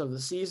 months of the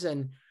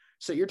season.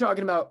 So you're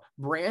talking about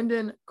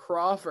Brandon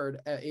Crawford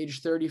at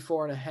age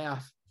 34 and a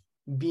half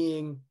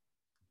being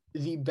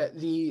the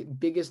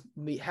biggest,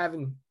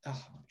 having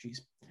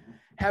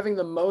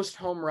the most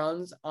home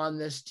runs on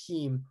this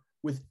team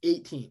with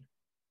 18.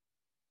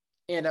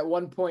 And at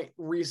one point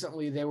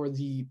recently, they were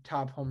the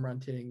top home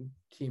run hitting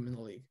team in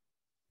the league.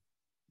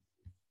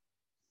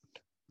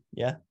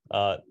 Yeah,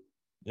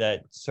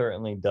 that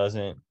certainly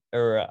doesn't,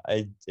 or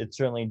it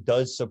certainly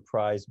does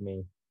surprise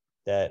me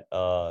that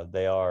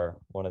they are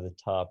one of the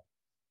top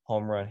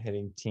home run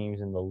hitting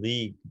teams in the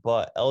league.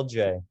 But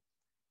LJ,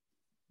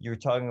 you're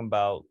talking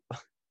about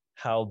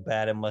how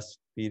bad it must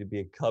be to be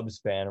a Cubs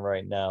fan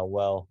right now.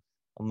 Well,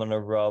 I'm going to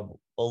rub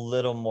a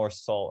little more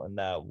salt in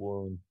that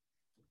wound,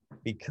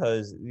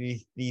 because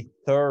the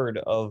third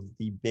of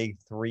the big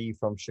 3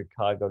 from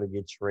Chicago to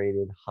get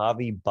traded,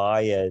 Javi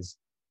Baez,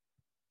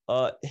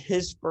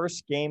 his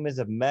first game as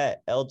a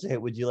Met. LJ,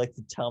 would you like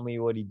to tell me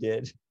what he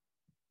did?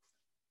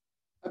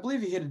 I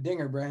believe he hit a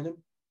dinger, Brandon.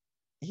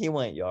 He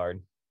went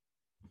yard.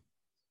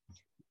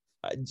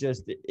 And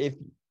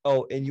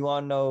you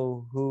want to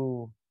know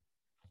who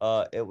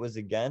it was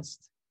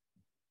against?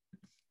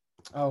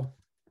 Oh,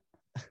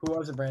 who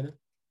was it, Brandon?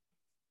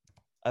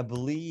 I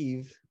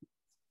believe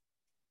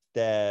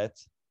that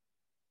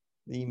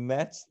the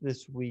Mets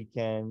this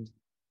weekend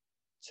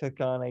took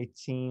on a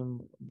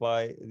team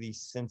by the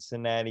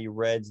Cincinnati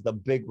Reds, the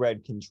Big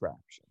Red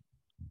Contraption.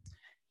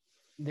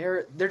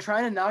 They're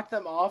trying to knock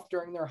them off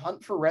during their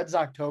hunt for Reds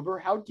October.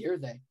 How dare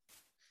they?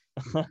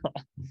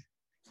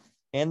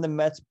 And the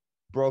Mets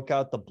broke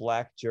out the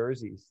black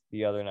jerseys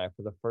the other night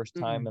for the first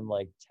time in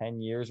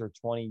 10 years or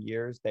 20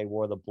 years. They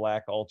wore the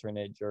black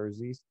alternate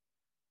jerseys.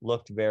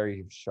 Looked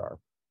very sharp.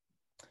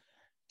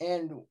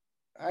 And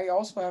I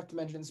also have to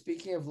mention,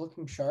 speaking of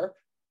looking sharp,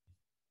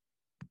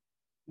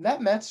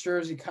 that Mets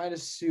jersey kind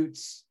of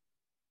suits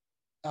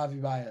Avi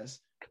Baez.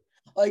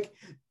 Like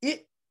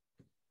it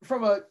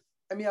from a,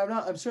 I mean,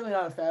 I'm certainly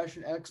not a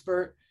fashion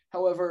expert.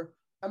 However,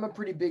 I'm a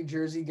pretty big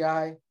jersey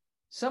guy.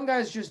 Some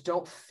guys just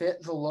don't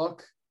fit the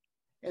look,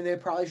 and they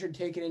probably should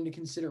take it into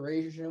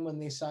consideration when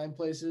they sign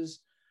places.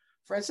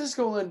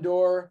 Francisco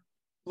Lindor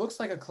looks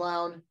like a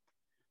clown.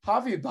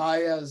 Javi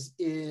Baez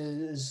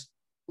is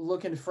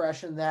looking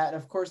fresh in that. And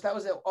of course, that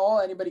was all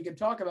anybody could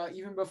talk about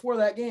even before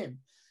that game.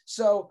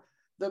 So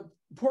the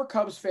poor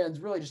Cubs fans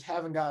really just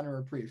haven't gotten a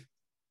reprieve.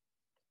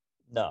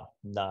 No,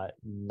 not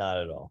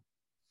at all.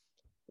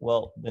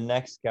 Well, the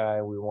next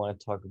guy we want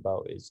to talk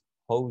about is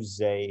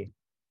Jose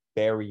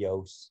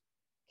Berrios.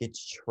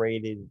 Gets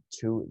traded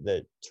to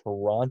the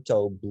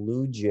Toronto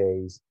Blue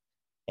Jays.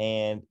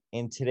 And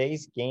in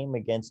today's game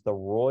against the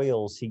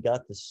Royals, he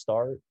got the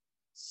start.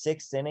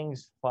 6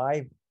 innings,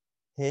 5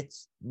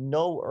 hits,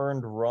 no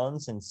earned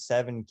runs, and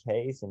 7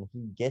 Ks, and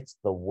he gets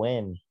the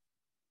win.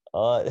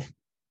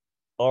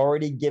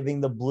 Already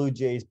giving the Blue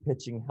Jays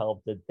pitching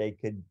help that they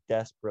could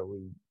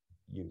desperately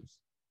use.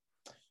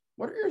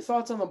 What are your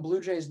thoughts on the Blue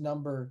Jays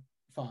number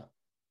font?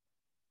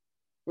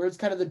 Where it's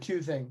kind of the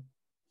 2 thing.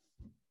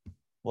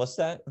 What's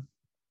that?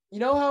 You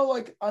know how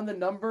like on the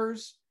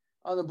numbers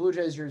on the Blue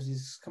Jays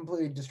jerseys,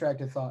 completely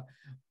distracted thought,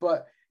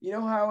 but you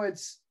know how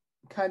it's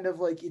kind of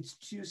like it's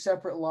 2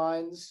 separate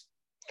lines?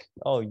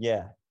 Oh,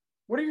 yeah.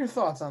 What are your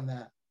thoughts on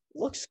that?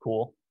 Looks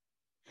cool.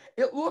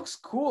 It looks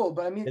cool,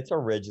 but I mean, it's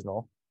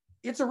original.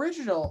 It's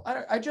original.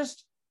 I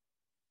just,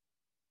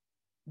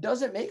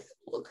 does it make it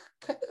look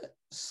kind of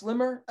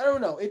slimmer? I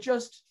don't know. It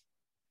just,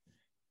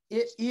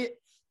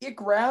 it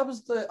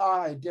grabs the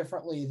eye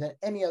differently than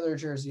any other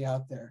jersey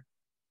out there.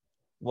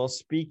 Well,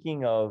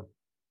 speaking of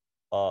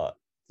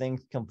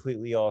things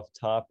completely off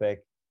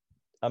topic,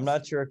 I'm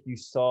not sure if you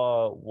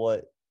saw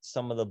what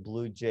some of the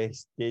Blue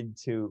Jays did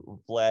to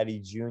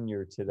Vladdy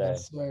Jr. today. I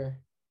swear.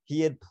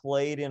 He had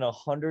played in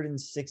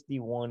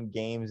 161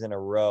 games in a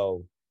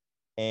row,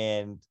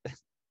 and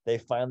they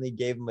finally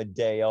gave him a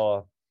day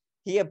off.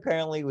 He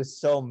apparently was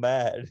so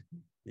mad.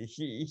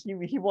 He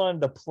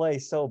wanted to play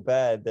so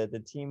bad that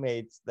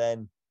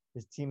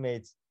his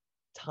teammates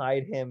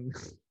tied him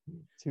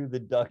to the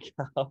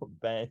dugout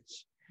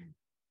bench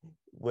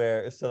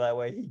so that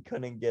way he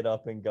couldn't get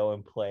up and go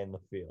and play in the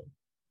field.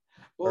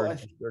 Well,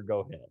 or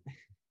go hit.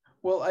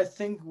 Well, I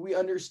think we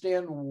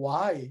understand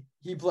why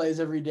he plays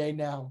every day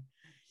now.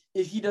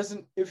 If he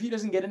doesn't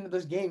get into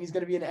this game, he's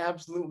going to be an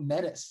absolute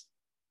menace.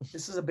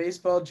 This is a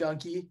baseball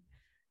junkie,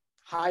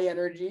 high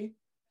energy.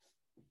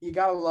 You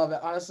gotta love it.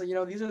 Honestly,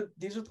 these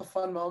are the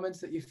fun moments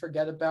that you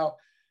forget about.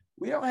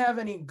 We don't have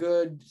any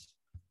good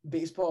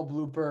baseball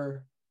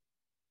blooper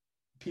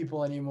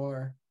people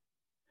anymore.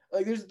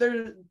 Like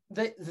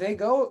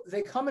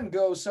they come and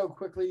go so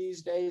quickly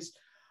these days.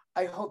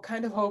 I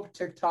kind of hope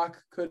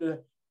TikTok could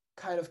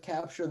kind of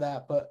capture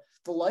that, but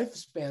the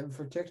lifespan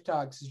for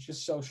TikToks is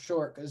just so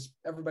short because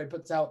everybody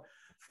puts out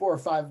 4 or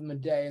 5 of them a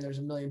day, and there's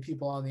a million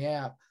people on the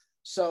app.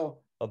 So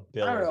a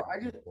billion I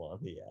don't know. people on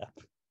the app.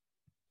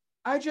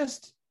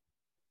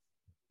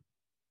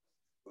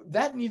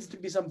 That needs to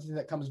be something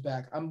that comes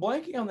back. I'm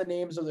blanking on the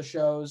names of the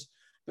shows,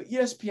 but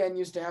ESPN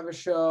used to have a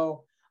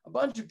show. A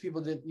bunch of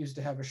people didn't used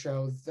to have a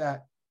show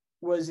that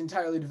was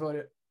entirely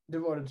devoted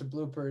to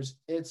bloopers.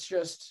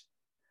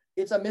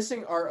 It's a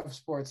missing art of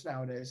sports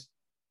nowadays.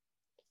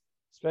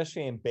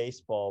 Especially in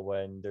baseball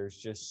when there's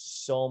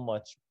just so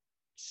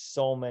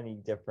many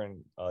different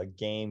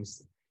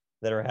games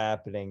that are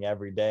happening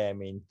every day. I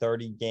mean,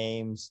 30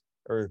 games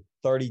or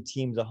 30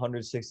 teams,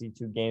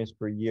 162 games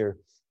per year.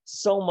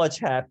 So much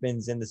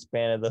happens in the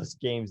span of those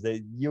games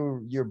that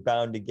you're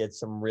bound to get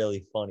some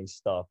really funny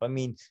stuff. I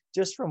mean,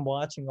 just from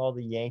watching all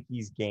the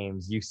Yankees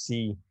games, you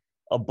see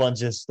a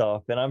bunch of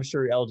stuff. And I'm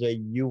sure,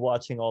 LJ, you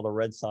watching all the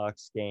Red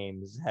Sox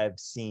games have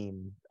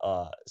seen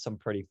some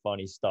pretty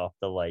funny stuff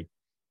that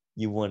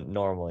you wouldn't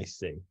normally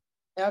see.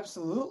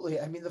 Absolutely.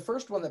 I mean, the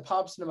first one that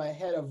pops into my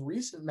head of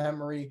recent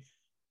memory,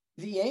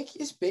 the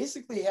Yankees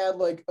basically had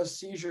a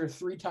seizure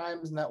 3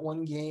 times in that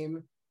one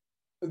game,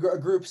 a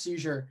group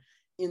seizure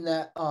in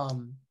that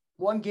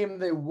one game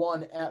they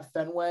won at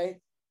Fenway,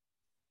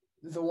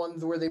 the one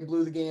where they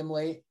blew the game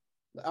late,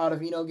 the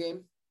Ottavino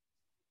game.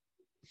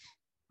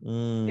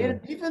 They had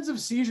a defensive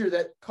seizure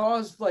that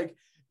caused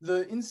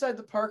the inside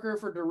the Parker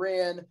for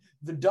Duran,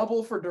 the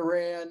double for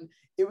Duran.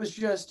 It was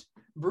just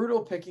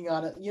brutal picking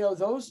on it.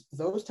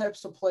 Those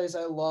types of plays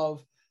I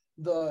love.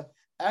 The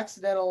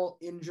accidental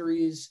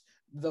injuries,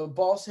 the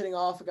balls hitting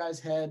off a guy's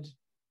head.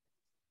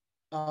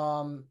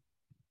 What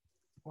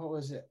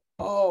was it?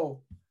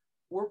 Oh,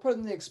 we're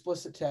putting the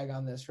explicit tag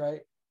on this,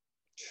 right?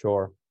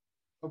 Sure.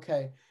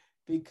 Okay,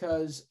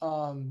 because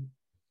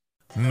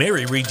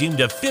Mary redeemed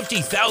a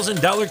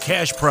 $50,000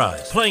 cash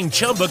prize playing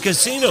Chumba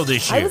Casino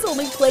this year. I was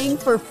only playing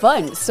for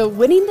fun, so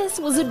winning this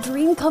was a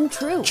dream come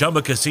true.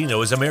 Chumba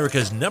Casino is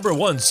America's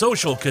 #1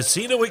 social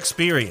casino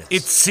experience.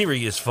 It's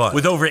serious fun.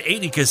 With over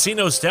 80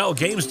 casino-style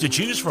games to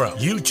choose from,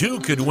 you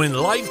too could win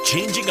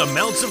life-changing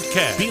amounts of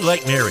cash. Be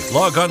like Mary.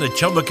 Log on to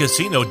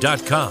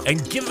ChumbaCasino.com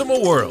and give them a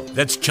whirl.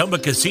 That's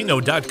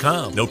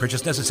ChumbaCasino.com. No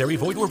purchase necessary.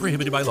 Void where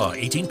prohibited by law.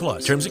 18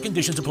 plus. Terms and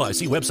conditions apply.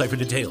 See website for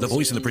details. The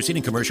voice in the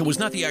preceding commercial was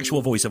not the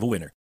actual voice of a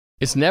winner.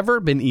 It's never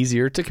been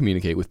easier to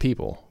communicate with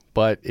people,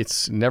 but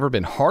it's never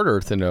been harder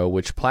to know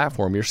which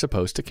platform you're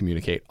supposed to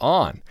communicate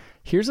on.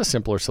 Here's a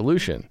simpler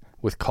solution.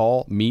 With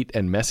Call, Meet,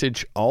 and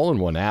Message all in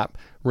one app,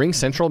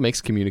 RingCentral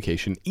makes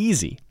communication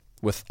easy.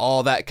 With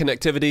all that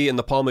connectivity in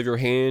the palm of your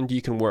hand,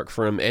 you can work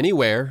from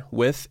anywhere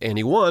with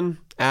anyone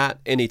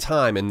at any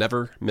time and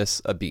never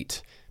miss a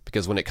beat.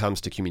 Because when it comes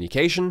to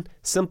communication,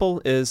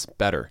 simple is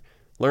better.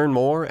 Learn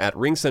more at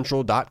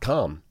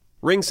ringcentral.com.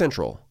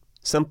 RingCentral.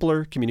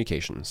 Simpler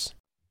communications.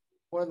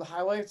 One of the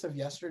highlights of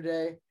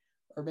yesterday,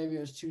 or maybe it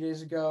was 2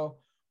 days ago,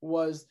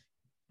 was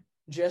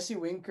Jesse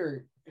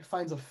Winker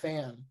finds a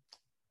fan.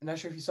 I'm not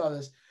sure if you saw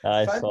this.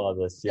 I saw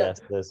this.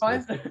 Yes, this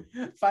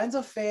finds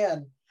a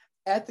fan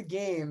at the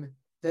game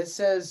that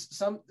says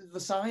the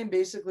sign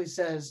basically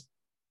says,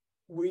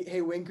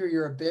 "Hey Winker,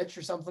 you're a bitch,"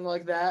 or something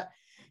like that.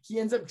 He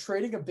ends up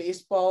trading a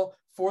baseball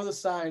for the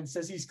sign.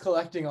 Says he's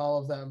collecting all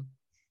of them.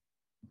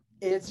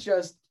 It's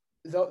just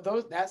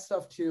that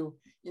stuff too.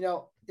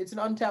 It's an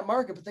untapped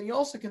market, but then you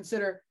also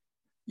consider,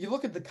 you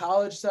look at the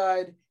college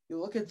side, you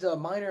look at the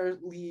minor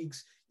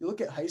leagues, you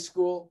look at high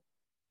school,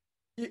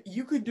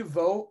 you could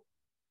devote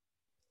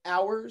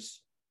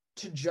hours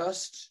to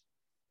just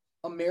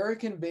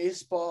American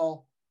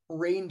baseball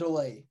rain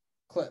delay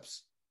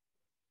clips.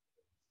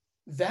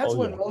 That's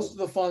when most of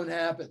the fun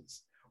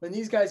happens. When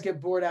these guys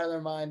get bored out of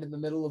their mind in the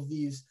middle of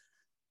these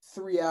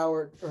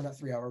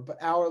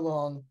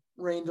hour-long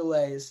rain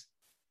delays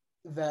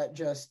that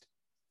just,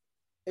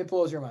 it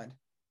blows your mind.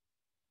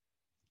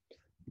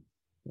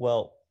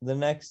 Well, the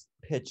next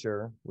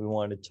pitcher we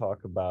wanted to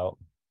talk about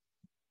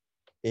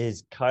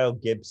is Kyle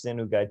Gibson,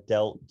 who got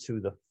dealt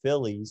to the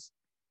Phillies.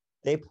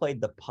 They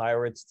played the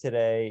Pirates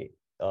today.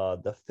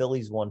 The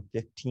Phillies won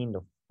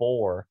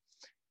 15-4.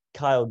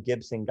 Kyle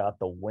Gibson got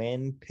the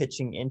win,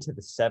 pitching into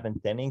the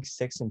 7th inning,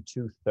 6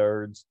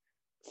 2/3,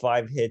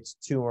 5 hits,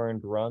 2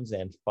 earned runs,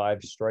 and 5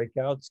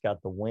 strikeouts.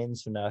 Got the win,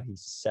 so now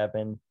he's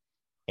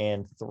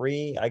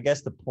 7-3. I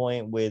guess the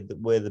point with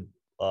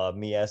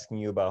me asking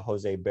you about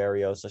Jose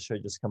Barrios, I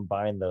should just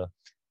combine the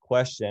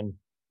question.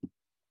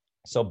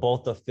 So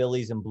both the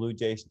Phillies and Blue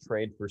Jays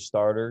trade for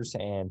starters,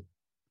 and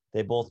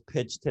they both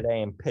pitched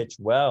today and pitched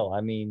well. I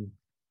mean,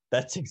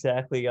 that's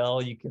exactly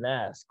all you can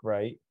ask,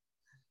 right?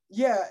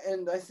 Yeah,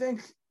 and I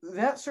think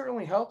that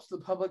certainly helps the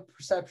public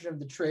perception of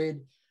the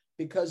trade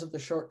because of the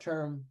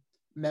short-term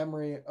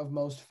memory of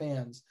most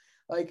fans.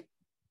 Like,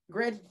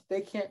 granted,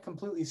 they can't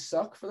completely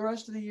suck for the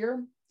rest of the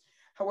year.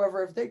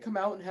 However, if they come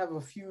out and have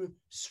a few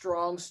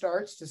strong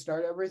starts to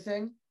start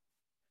everything,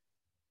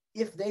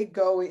 if they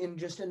go and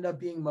just end up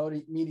being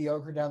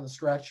mediocre down the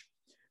stretch,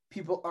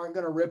 people aren't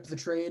going to rip the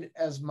trade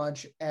as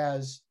much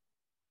as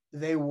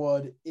they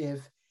would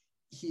if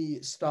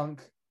he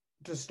stunk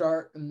to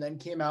start and then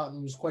came out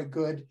and was quite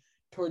good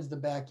towards the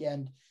back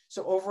end.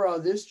 So overall,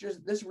 this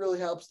really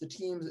helps the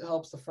teams. It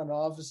helps the front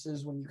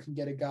offices when you can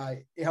get a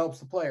guy. It helps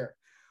the player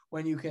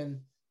when you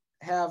can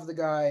have the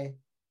guy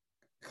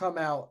come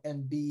out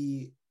and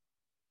be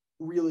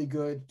really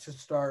good to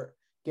start,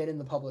 get in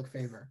the public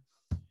favor.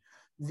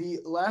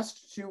 The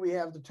last two we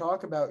have to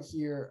talk about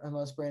here,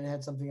 unless Brandon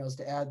had something else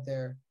to add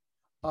there,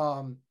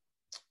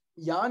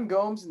 Yan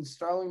Gomes and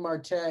Starling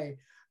Marte.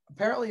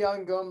 Apparently,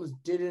 Yan Gomes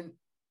didn't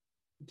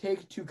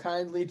take too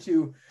kindly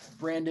to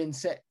Brandon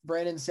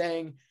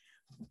saying,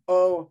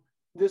 "Oh,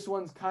 this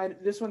one's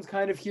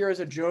kind of here as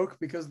a joke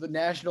because the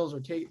Nationals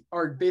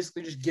are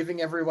basically just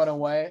giving everyone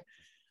away."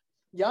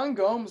 Yan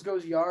Gomes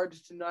goes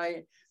yards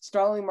tonight.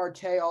 Starling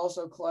Marte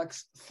also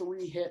collects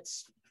 3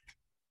 hits,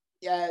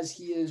 as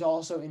he is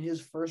also in his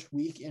first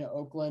week in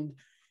Oakland.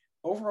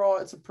 Overall,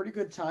 it's a pretty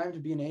good time to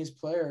be an A's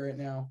player right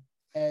now,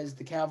 as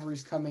the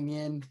cavalry's coming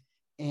in.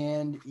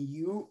 And do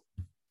you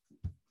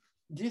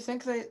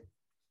think they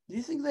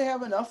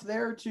have enough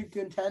there to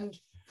contend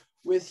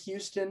with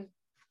Houston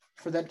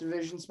for that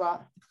division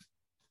spot?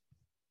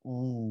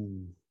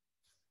 Ooh.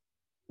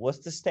 What's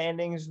the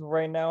standings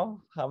right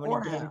now? How many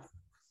games?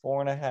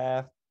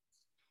 4.5.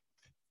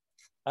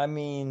 I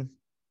mean,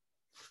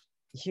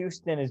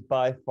 Houston is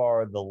by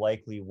far the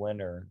likely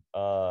winner.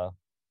 I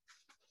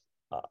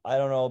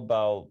don't know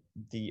about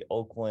the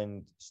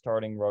Oakland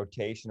starting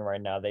rotation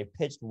right now. They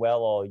pitched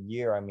well all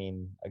year. I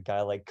mean, a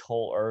guy like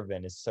Cole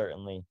Irvin has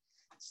certainly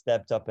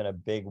stepped up in a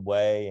big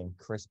way, and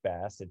Chris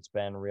Bassett's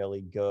been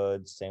really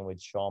good. Same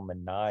with Sean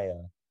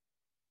Manaea.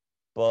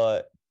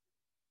 But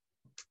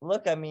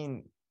look, I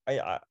mean,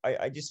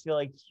 I just feel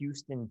like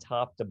Houston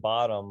top to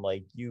bottom,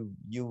 like you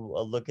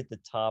look at the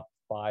top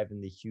 5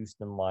 in the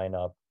Houston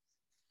lineup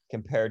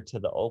compared to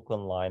the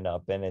Oakland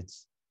lineup, and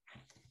it's,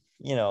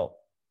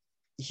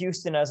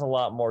 Houston has a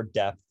lot more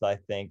depth, I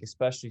think,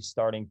 especially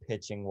starting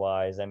pitching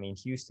wise. I mean,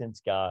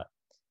 Houston's got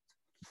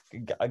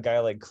a guy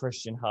like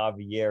Christian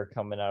Javier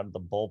coming out of the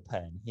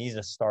bullpen. He's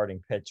a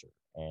starting pitcher,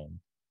 and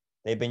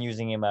they've been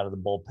using him out of the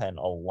bullpen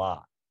a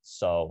lot.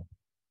 So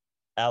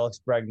Alex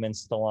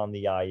Bregman's still on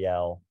the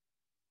IL.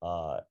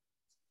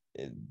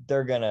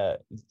 They're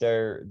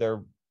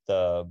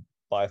the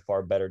by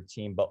far better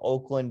team, but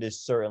Oakland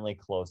is certainly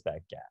closed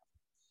that gap.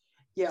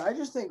 Yeah, I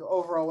just think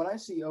overall, when I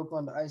see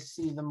Oakland, I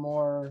see the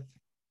more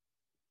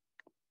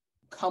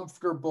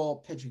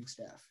comfortable pitching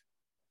staff.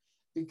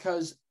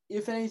 Because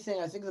if anything,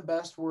 I think the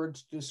best word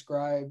to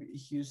describe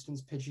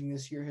Houston's pitching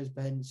this year has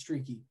been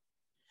streaky.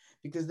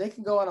 Because they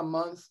can go on a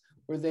month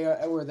where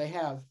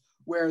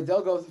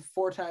they'll go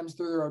 4 times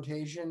through the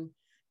rotation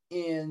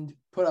and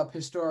put up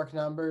historic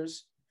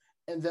numbers,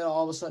 and then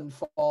all of a sudden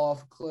fall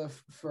off a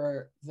cliff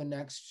for the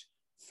next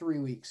 3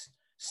 weeks.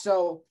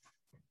 So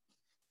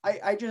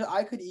I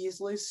could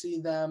easily see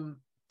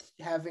them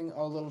having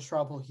a little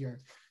trouble here.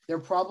 They're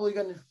probably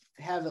going to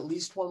have at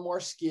least one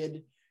more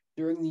skid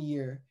during the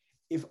year.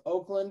 If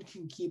Oakland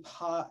can keep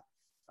hot,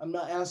 I'm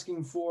not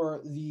asking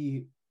for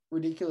the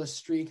ridiculous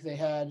streak they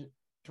had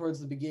towards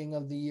the beginning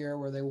of the year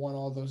where they won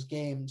all those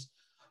games,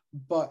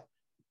 but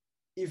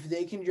if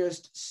they can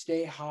just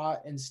stay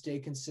hot and stay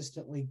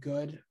consistently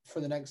good for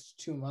the next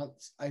 2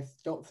 months, I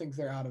don't think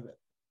they're out of it.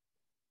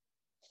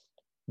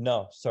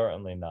 No,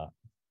 certainly not.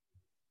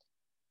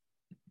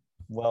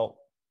 Well,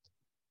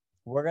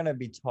 we're going to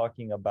be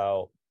talking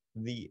about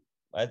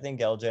I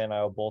think LJ and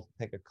I will both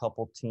pick a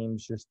couple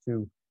teams just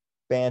to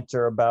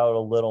banter about a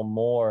little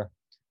more.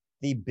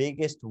 The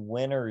biggest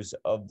winners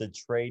of the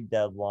trade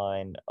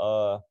deadline,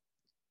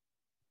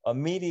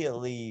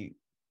 immediately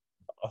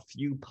a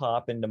few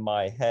pop into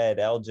my head.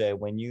 LJ,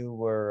 when you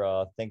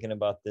were thinking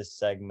about this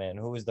segment,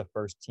 who was the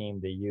first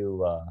team that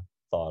you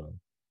thought of?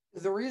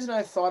 The reason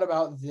I thought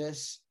about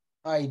this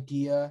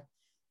idea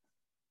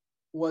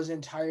was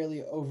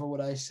entirely over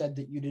what I said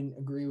that you didn't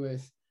agree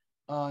with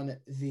on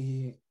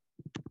the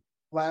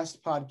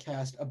last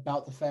podcast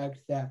about the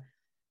fact that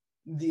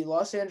the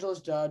Los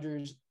Angeles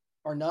Dodgers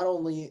are not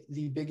only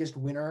the biggest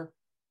winner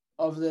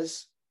of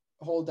this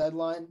whole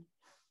deadline,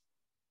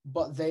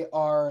 but they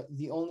are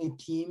the only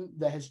team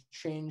that has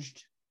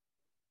changed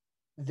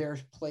their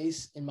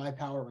place in my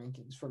power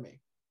rankings for me.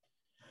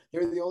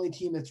 They're the only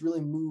team that's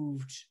really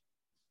moved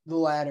the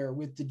ladder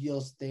with the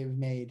deals that they've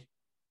made,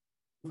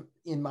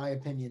 in my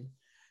opinion.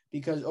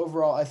 Because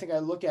overall, I think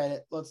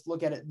let's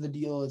look at it, the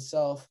deal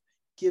itself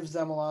gives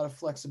them a lot of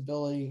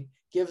flexibility,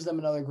 gives them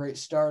another great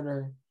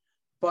starter.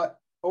 But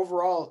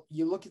overall,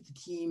 you look at the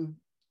team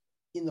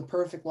in the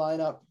perfect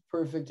lineup,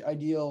 perfect,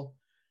 ideal,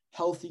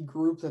 healthy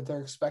group that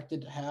they're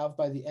expected to have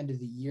by the end of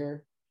the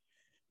year.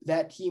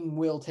 That team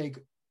will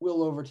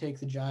overtake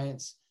the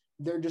Giants.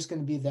 They're just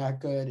going to be that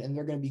good, and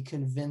they're going to be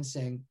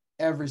convincing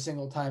every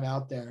single time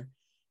out there.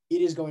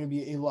 It is going to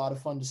be a lot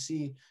of fun to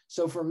see.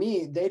 So for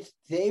me,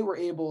 they were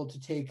able to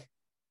take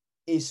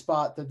a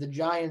spot that the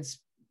Giants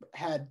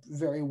had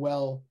very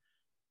well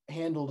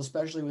handled,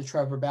 especially with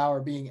Trevor Bauer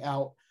being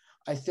out.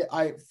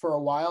 For a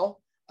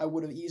while, I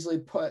would have easily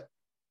put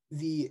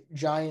the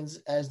Giants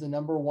as the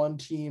number 1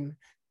 team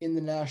in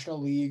the National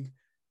League,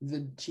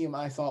 the team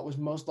I thought was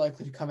most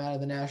likely to come out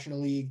of the National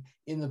League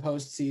in the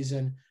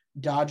postseason.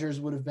 Dodgers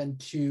would have been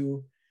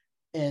 2,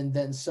 and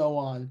then so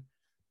on.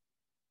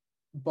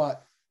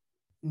 But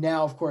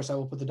now, of course, I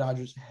will put the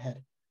Dodgers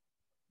ahead.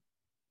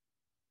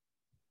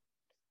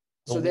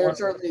 So they're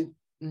certainly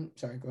 –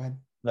 sorry, go ahead.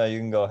 No, you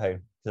can go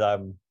ahead because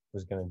I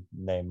was going to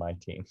name my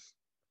team.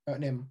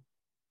 Name them.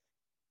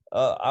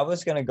 I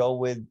was going to go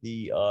with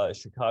the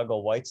Chicago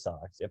White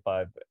Sox.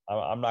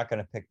 I'm not going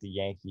to pick the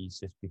Yankees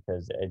just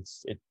because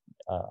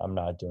I'm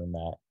not doing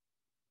that.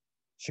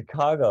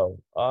 Chicago,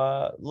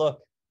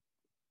 look,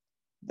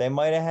 they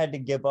might have had to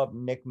give up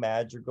Nick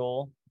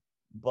Madrigal,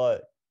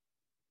 but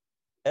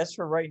as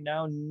for right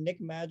now, Nick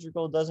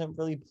Madrigal doesn't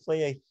really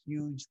play a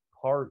huge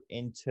part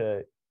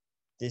into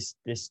this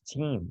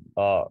team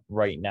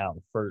right now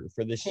for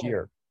this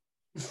year.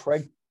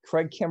 Craig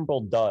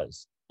Kimbrell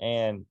does,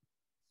 and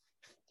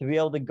to be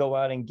able to go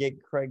out and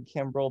get Craig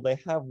Kimbrell, they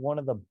have one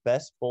of the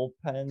best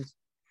bullpens.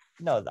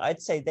 No,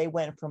 I'd say they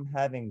went from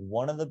having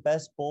one of the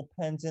best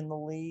bullpens in the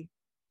league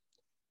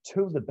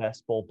to the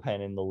best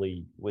bullpen in the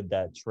league with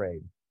that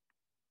trade.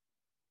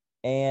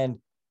 And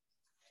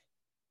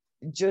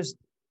just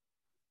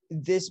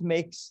this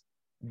makes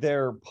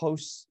their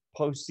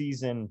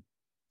postseason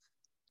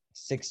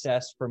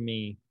success for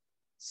me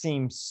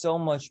seem so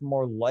much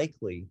more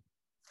likely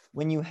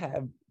when you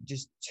have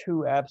just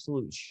 2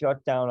 absolute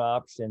shutdown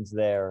options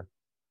there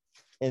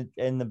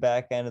in the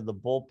back end of the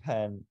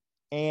bullpen.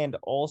 And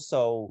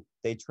also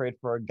they trade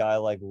for a guy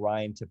like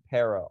Ryan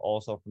Tepera,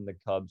 also from the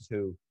Cubs,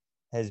 who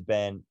has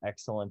been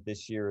excellent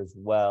this year as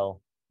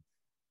well.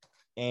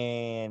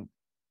 And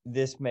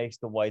this makes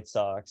the White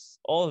Sox.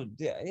 Oh,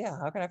 yeah.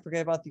 How can I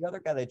forget about the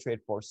other guy they trade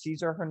for?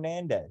 Cesar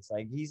Hernandez.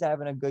 Like, he's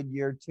having a good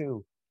year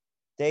too.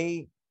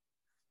 They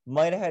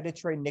Might have had to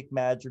trade Nick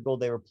Madrigal.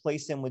 They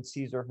replaced him with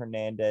Cesar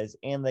Hernandez,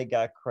 and they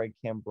got Craig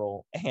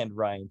Kimbrell and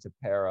Ryan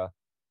Tepera.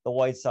 The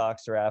White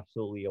Sox are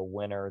absolutely a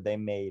winner. They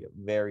made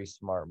very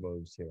smart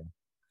moves here.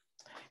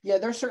 Yeah,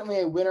 they're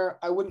certainly a winner.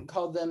 I wouldn't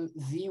call them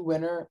the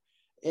winner.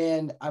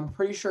 And I'm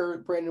pretty sure,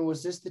 Brandon,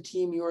 was this the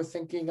team you were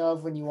thinking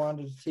of when you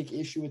wanted to take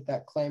issue with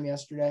that claim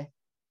yesterday?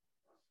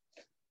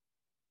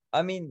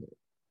 I mean,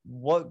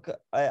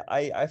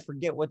 I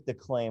forget what the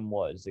claim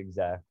was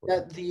exactly.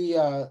 That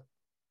the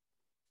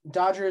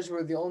Dodgers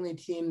were the only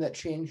team that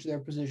changed their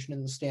position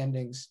in the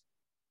standings.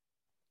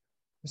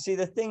 See,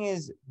 the thing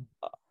is,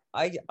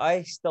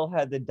 I still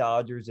had the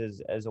Dodgers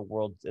as the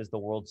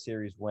World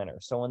Series winner.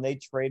 So when they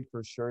trade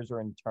for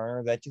Scherzer and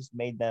Turner, that just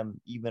made them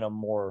even a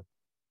more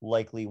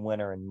likely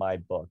winner in my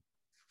book.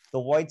 The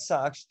White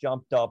Sox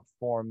jumped up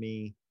for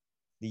me.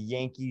 The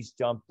Yankees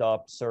jumped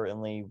up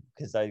certainly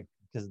because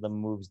of the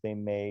moves they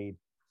made.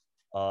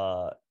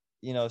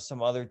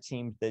 Some other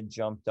teams that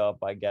jumped up,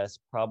 I guess,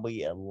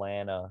 probably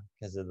Atlanta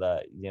because of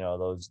the,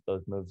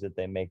 those moves that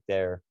they make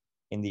there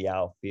in the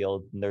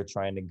outfield, and they're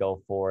trying to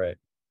go for it.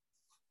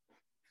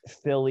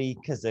 Philly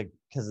because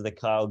of the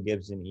Kyle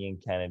Gibson, Ian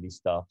Kennedy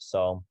stuff.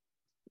 So,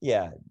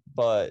 yeah,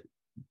 but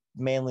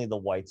mainly the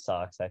White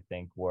Sox, I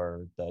think,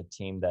 were the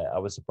team that I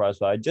was surprised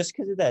by just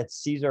because of that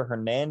Cesar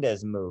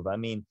Hernandez move. I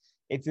mean,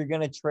 if you're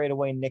going to trade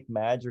away Nick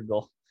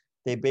Madrigal,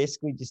 they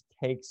basically just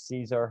take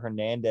Cesar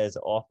Hernandez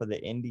off of the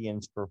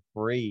Indians for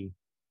free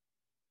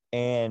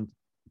and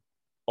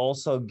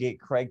also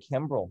get Craig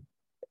Kimbrell.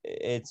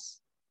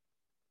 It's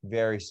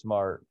very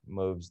smart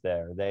moves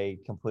there. They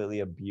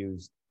completely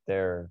abused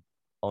their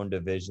own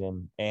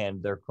division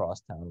and their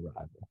crosstown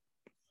rival.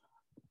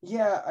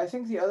 Yeah, I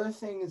think the other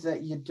thing is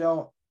that you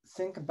don't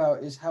think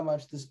about is how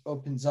much this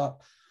opens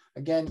up.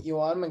 Again,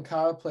 Yoan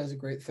Moncada plays a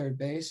great third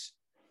base.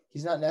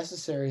 He's not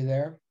necessary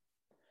there.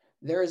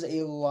 There is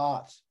a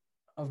lot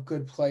of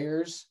good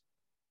players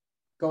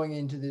going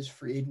into this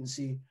free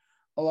agency.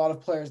 A lot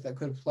of players that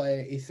could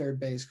play a third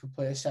base, could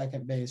play a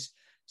second base.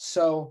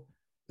 So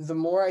the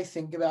more I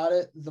think about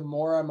it, the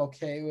more I'm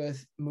okay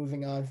with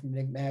moving on from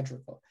Nick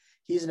Madrigal.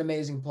 He's an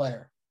amazing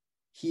player.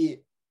 He's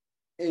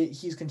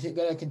going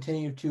to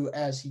continue to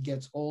as he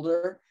gets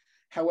older.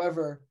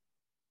 However,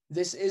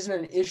 this isn't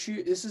an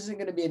issue. This isn't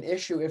going to be an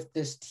issue if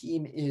this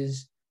team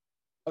is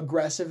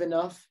aggressive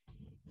enough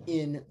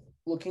in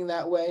looking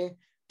that way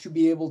to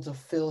be able to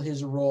fill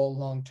his role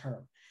long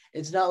term.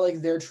 It's not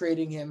like they're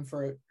trading him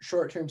for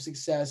short-term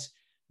success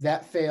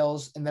that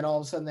fails, and then all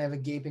of a sudden they have a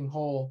gaping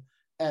hole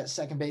at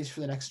second base for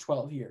the next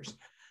 12 years.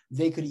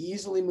 They could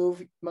easily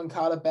move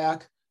Moncada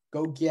back,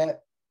 go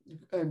get,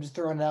 I'm just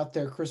throwing it out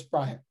there, Chris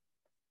Bryant.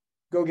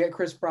 Go get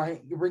Chris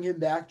Bryant, bring him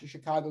back to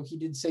Chicago. He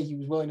did say he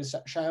was willing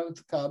to shine with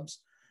the Cubs.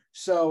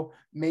 So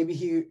maybe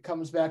he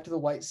comes back to the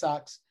White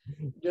Sox.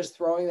 Just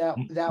throwing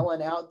that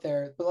one out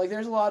there. But,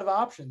 there's a lot of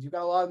options. You've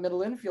got a lot of middle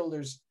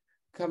infielders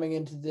coming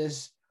into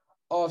this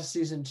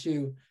offseason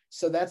too.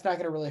 So that's not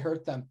going to really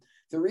hurt them.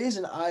 The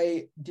reason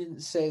I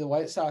didn't say the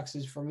White Sox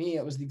is, for me,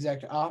 it was the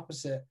exact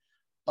opposite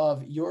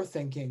of your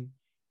thinking,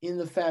 in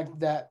the fact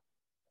that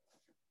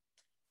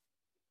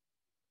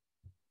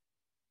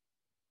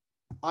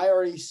I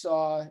already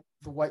saw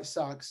the White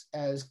Sox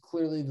as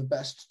clearly the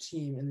best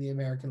team in the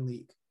American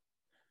League.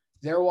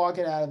 They're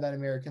walking out of that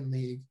American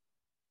League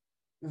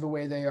the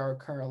way they are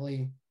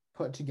currently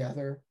put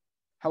together.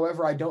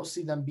 However, I still don't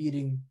see them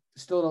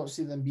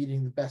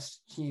beating the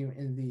best team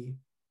in the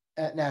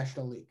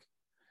National League.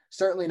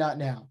 Certainly not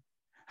now.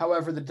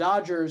 However, the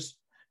Dodgers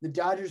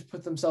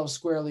put themselves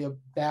squarely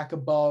back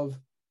above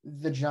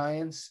the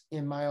Giants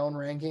in my own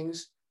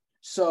rankings.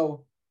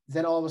 So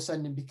then all of a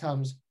sudden it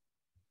becomes,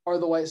 are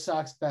the White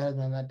Sox better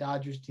than that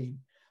Dodgers team?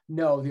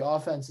 No, the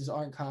offenses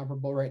aren't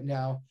comparable right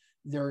now.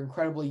 They're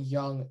incredibly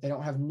young. They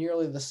don't have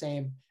nearly the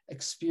same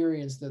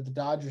experience that the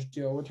Dodgers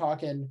do. We're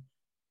talking,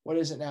 what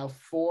is it now?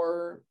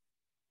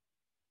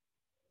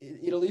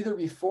 It'll either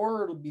be 4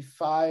 or it'll be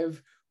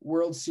 5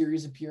 World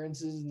Series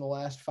appearances in the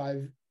last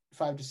 5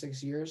 to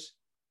 6 years.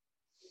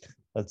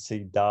 Let's see.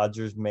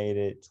 Dodgers made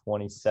it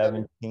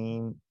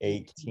 2017,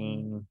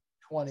 18,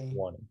 20.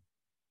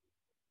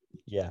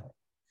 Yeah.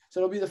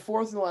 So it'll be the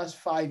 4th in the last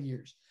 5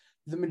 years.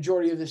 The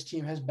majority of this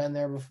team has been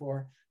there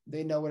before.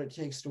 They know what it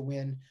takes to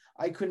win.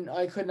 I could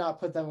not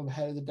put them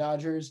ahead of the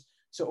Dodgers.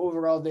 So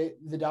overall,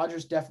 the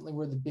Dodgers definitely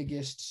were the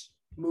biggest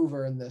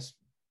mover in this.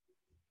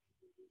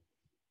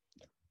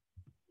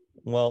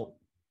 Well,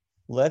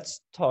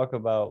 let's talk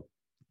about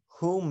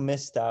who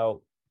missed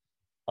out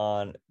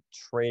on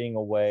trading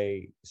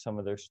away some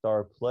of their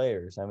star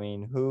players. I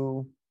mean,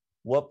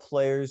 what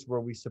players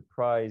were we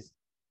surprised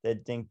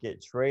that didn't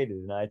get traded?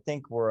 And I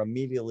think we're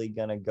immediately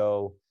going to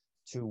go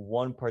to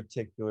one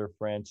particular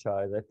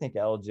franchise. I think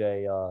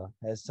LJ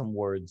has some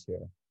words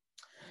here.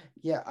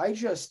 Yeah,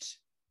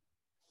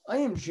 I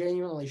am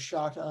genuinely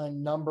shocked on a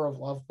number of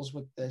levels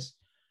with this.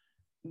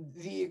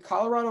 The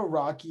Colorado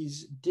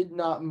Rockies did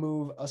not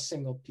move a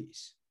single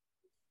piece.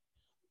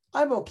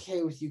 I'm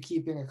okay with you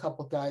keeping a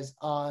couple guys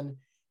on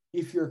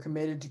if you're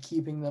committed to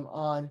keeping them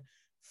on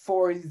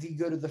for the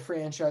good of the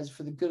franchise,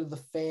 for the good of the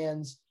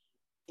fans,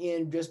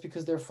 and just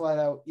because they're flat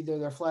out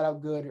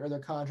good or their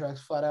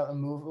contracts flat out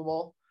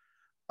immovable.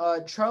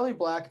 Charlie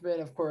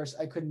Blackmon, of course,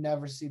 I could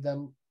never see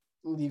them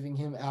leaving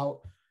him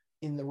out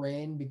in the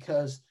rain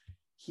because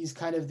he's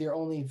kind of their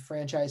only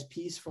franchise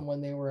piece from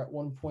when they were at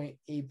one point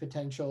a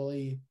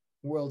potential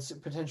World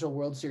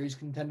Series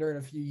contender in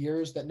a few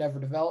years that never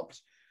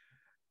developed.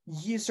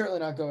 He's certainly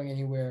not going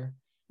anywhere.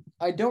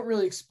 I don't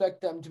really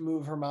expect them to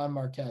move German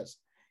Marquez.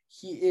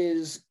 He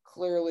is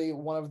clearly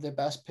one of the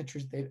best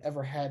pitchers they've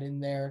ever had in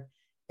there.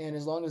 And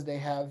as long as they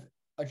have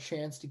a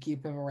chance to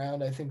keep him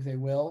around, I think they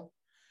will.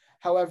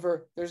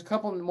 However, there's a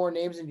couple more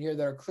names in here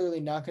that are clearly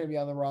not going to be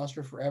on the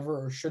roster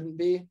forever or shouldn't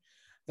be,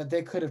 that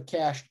they could have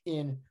cashed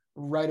in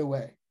right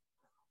away.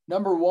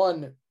 Number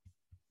one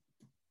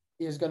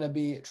is going to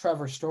be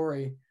Trevor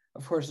Story,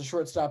 of course, the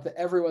shortstop that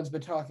everyone's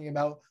been talking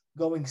about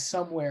going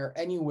somewhere,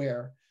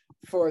 anywhere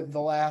for the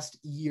last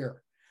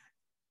year.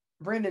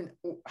 Brandon,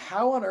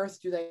 how on earth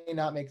do they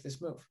not make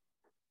this move?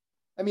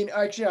 I mean,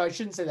 actually, no, I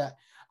shouldn't say that.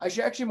 I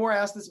should actually more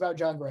ask this about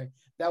Jon Gray.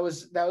 That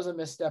was a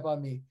misstep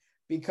on me,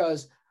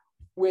 because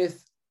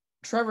with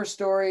Trevor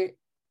Story,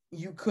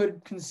 you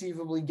could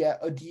conceivably get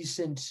a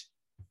decent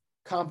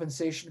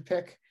compensation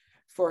pick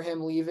for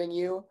him leaving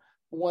you,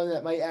 one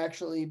that might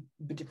actually,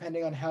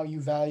 depending on how you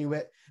value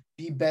it,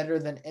 be better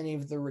than any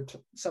of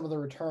some of the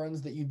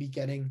returns that you'd be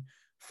getting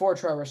for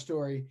Trevor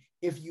Story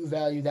if you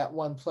value that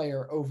one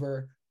player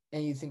over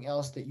anything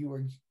else that you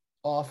were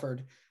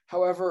offered.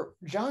 However,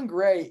 Jon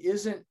Gray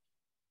isn't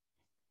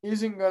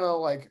gonna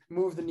like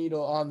move the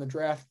needle on the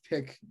draft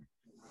pick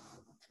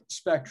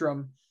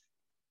spectrum.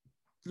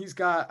 He's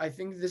got, I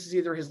think this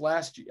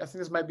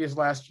might be his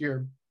last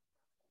year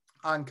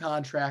on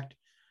contract.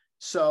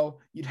 So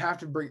you'd have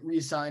to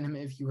re-sign him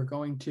if you were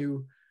going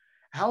to.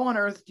 How on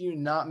earth do you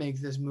not make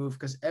this move?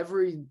 Because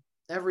every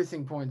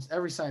sign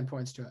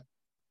points to it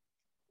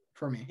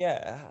for me.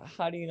 Yeah,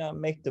 how do you not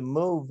make the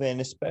move?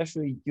 And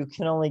especially, you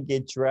can only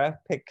get draft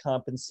pick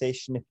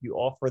compensation if you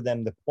offer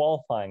them the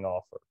qualifying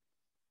offer.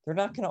 They're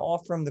not going to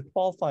offer him the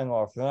qualifying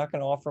offer. They're not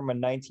going to offer him a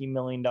 $19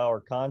 million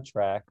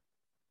contract.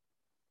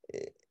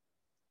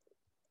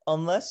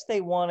 Unless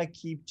they want to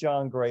keep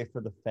Jon Gray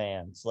for the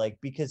fans, like,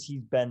 because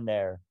he's been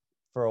there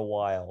for a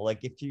while. Like,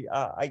 if you,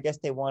 I guess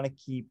they want to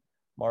keep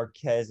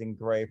Marquez and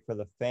Gray for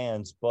the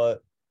fans, but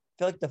I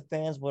feel like the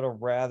fans would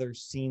have rather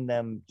seen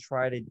them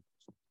try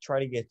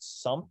to get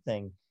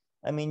something.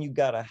 I mean, you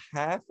got a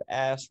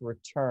half-ass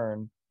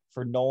return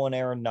for Nolan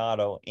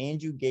Arenado,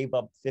 and you gave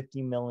up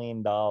 $50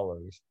 million.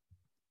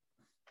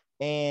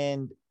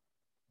 And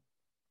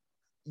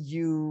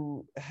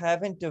you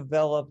haven't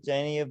developed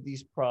any of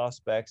these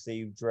prospects that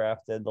you've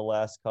drafted the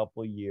last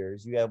couple of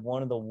years. You have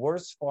one of the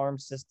worst farm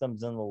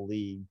systems in the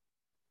league.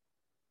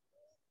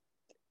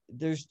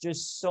 There's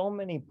just so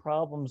many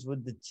problems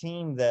with the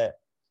team that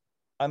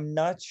I'm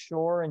not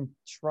sure, and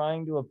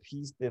trying to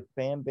appease the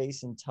fan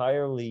base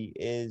entirely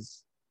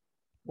is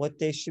what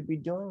they should be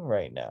doing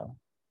right now.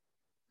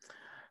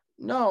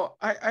 No,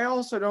 I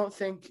also don't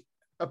think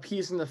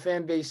appeasing the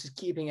fan base is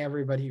keeping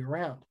everybody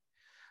around.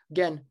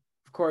 Again,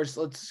 of course,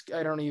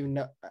 I don't even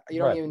know. You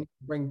don't even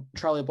bring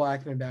Charlie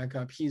Blackmon back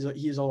up. He's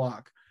a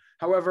lock.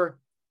 However,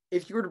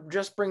 if you were to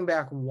just bring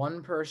back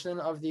one person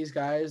of these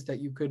guys that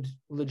you could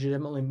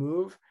legitimately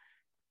move,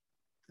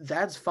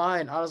 that's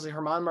fine. Honestly,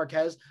 German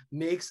Marquez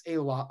makes a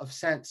lot of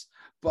sense.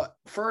 But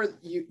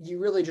you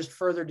really just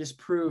further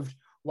disproved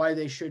why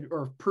they should,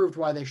 or proved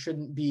why they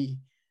shouldn't be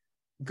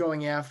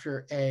going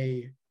after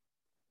a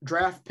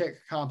draft pick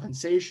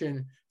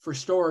compensation for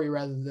Story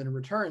rather than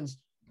returns.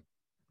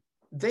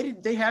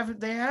 They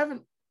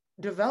haven't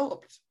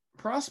developed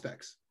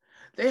prospects.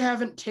 They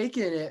haven't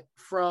taken it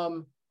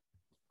from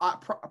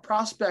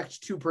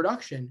prospect to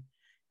production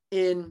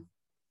in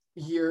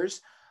years.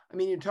 I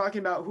mean, you're talking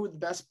about who the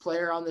best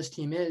player on this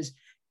team is.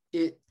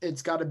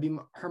 It's got to be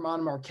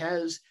German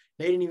Marquez.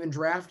 They didn't even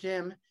draft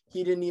him.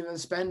 He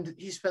spent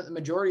the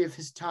majority of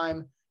his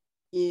time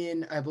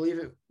in, I believe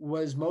it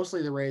was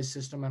mostly the Rays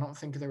system. I don't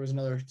think there was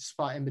another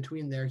spot in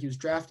between there. He was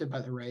drafted by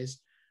the Rays,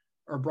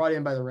 or brought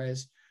in by the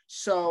Rays.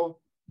 So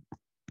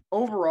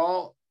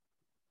overall,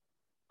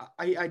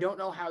 I don't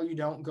know how you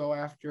don't go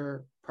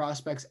after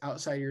prospects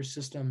outside your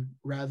system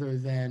rather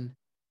than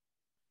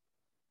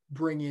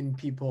bring in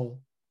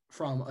people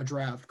from a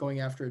draft,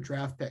 going after a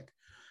draft pick.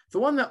 The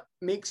one that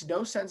makes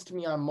no sense to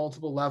me on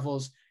multiple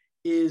levels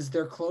is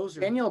their closer,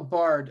 Daniel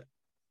Bard.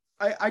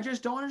 I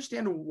just don't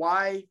understand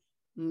why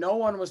no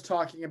one was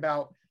talking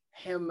about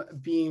him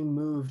being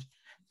moved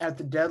at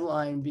the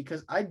deadline,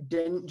 because I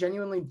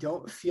genuinely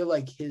don't feel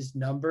like his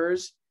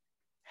numbers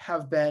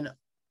have been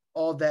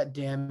all that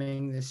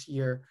damning this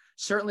year.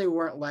 Certainly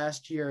weren't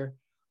last year.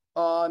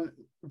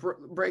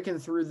 Breaking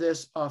through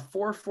this,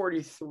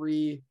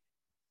 4.43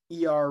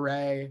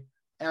 ERA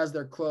as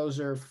their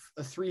closer,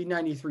 a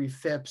 3.93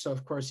 FIP. So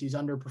of course he's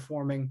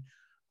underperforming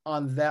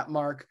on that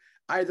mark.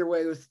 Either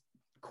way, with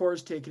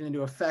cores taken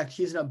into effect,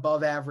 he's an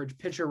above average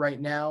pitcher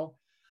right now.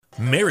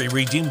 Mary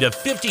redeemed a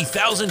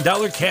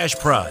 $50,000 cash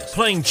prize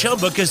playing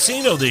Chumba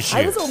Casino this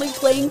year. I was only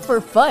playing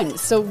for fun,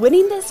 so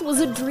winning this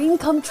was a dream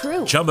come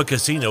true. Chumba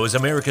Casino is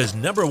America's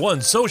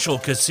 #1 social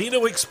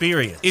casino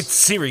experience. It's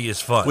serious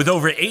fun. With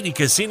over 80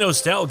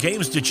 casino-style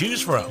games to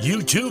choose from,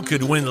 you too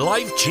could win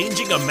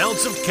life-changing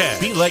amounts of cash.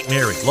 Be like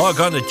Mary.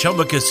 Log on to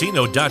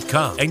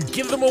ChumbaCasino.com and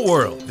give them a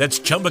whirl. That's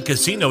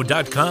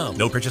ChumbaCasino.com.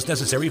 No purchase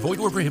necessary. Void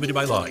where prohibited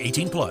by law.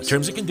 18+.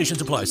 Terms and conditions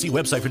apply. See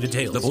website for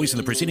details. The voice in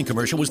the preceding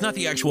commercial was not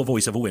the actual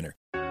voice of a winner.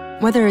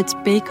 Whether it's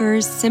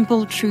Baker's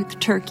Simple Truth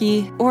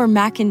Turkey or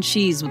mac and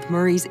cheese with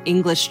Murray's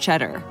English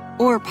Cheddar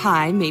or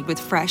pie made with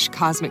fresh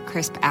Cosmic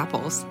Crisp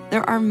apples,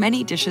 there are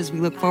many dishes we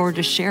look forward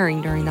to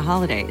sharing during the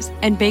holidays.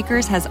 And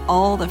Baker's has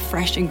all the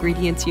fresh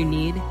ingredients you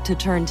need to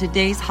turn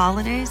today's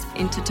holidays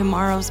into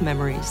tomorrow's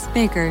memories.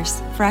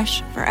 Baker's,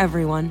 fresh for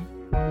everyone.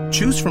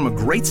 Choose from a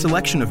great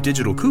selection of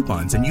digital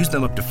coupons and use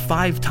them up to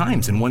 5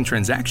 times in one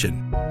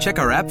transaction. Check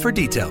our app for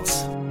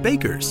details.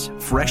 Baker's,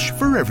 fresh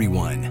for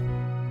everyone.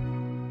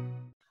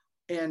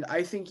 And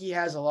I think he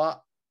has a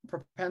lot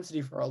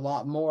propensity for a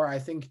lot more. I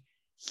think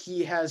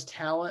he has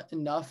talent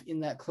enough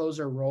in that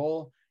closer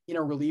role, in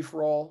a relief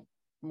role,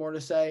 more to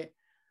say.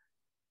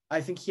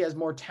 I think he has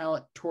more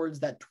talent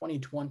towards that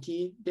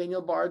 2020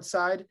 Daniel Bard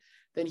side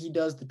than he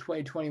does the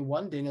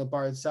 2021 Daniel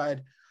Bard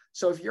side.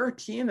 So if you're a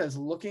team that's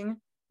looking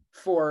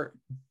for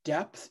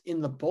depth in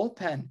the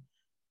bullpen,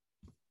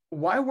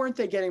 why weren't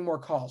they getting more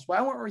calls?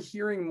 Why weren't we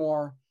hearing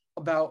more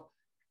about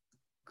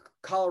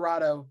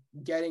Colorado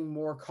getting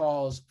more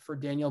calls for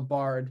Daniel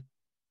Bard?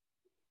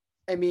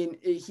 I mean,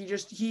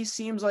 he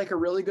seems like a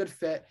really good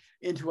fit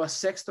into a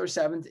 6th or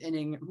 7th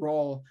inning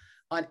role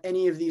on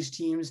any of these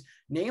teams.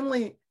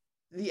 Namely,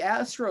 the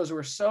Astros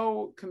were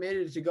so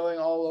committed to going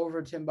all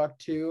over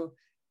Timbuktu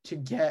to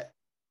get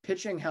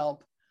pitching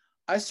help.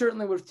 I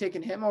certainly would have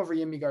taken him over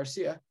Yimi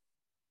Garcia.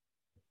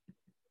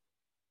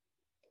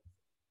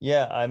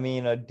 Yeah, I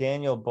mean,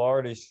 Daniel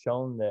Bard has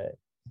shown that.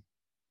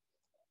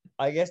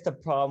 I guess the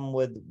problem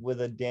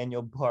with a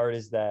Daniel Bard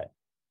is that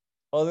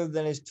other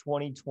than his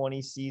 2020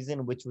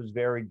 season, which was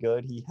very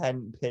good, he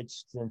hadn't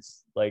pitched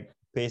since like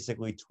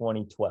basically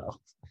 2012.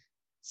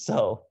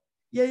 So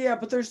yeah,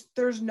 but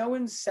there's no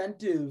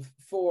incentive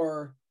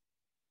for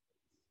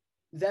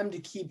them to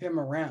keep him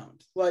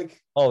around.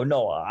 Like, oh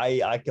no,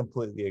 I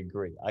completely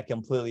agree.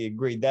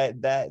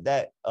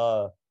 That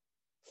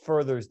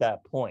furthers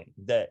that point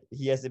that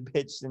he hasn't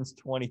pitched since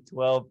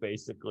 2012.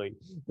 Basically,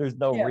 there's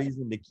no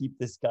reason to keep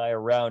this guy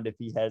around if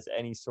he has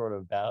any sort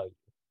of value.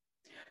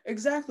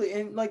 Exactly.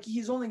 And like,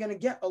 he's only going to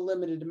get a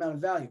limited amount of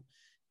value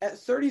at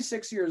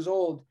 36 years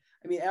old.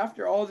 I mean,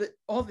 after all that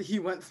he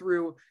went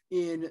through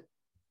in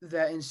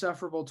that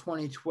insufferable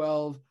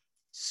 2012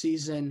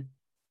 season,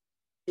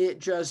 it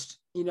just,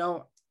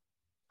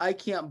 I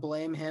can't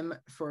blame him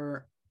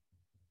for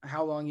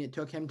how long it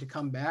took him to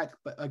come back,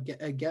 but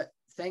again,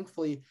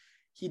 thankfully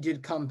he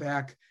did come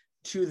back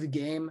to the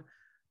game.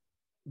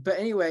 But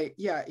anyway,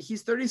 yeah,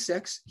 he's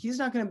 36. He's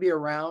not going to be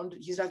around.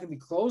 He's not going to be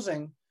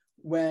closing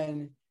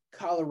when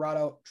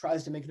Colorado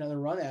tries to make another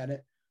run at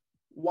it.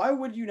 Why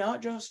would you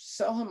not just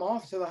sell him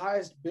off to the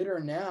highest bidder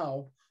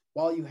now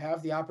while you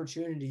have the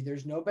opportunity?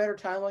 There's no better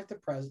time like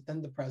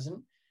than the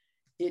present.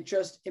 It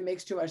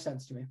makes too much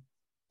sense to me.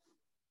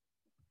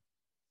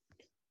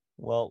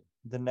 Well,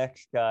 the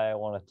next guy I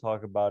want to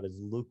talk about is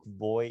Luke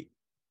Voit.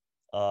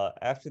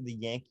 After the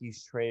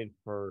Yankees traded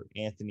for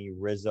Anthony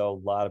Rizzo,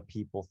 a lot of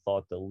people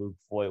thought that Luke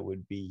Voit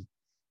would be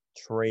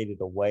traded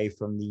away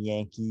from the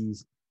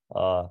Yankees.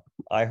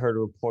 I heard a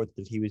report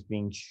that he was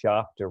being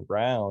shopped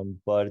around,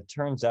 but it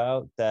turns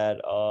out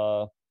that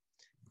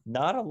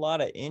not a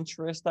lot of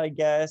interest, I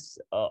guess.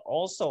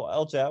 Also,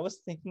 LJ, I was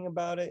thinking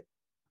about it.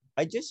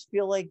 I just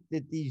feel like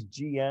that these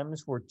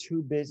GMs were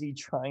too busy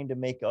trying to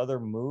make other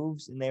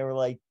moves, and they were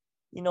like,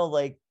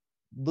 like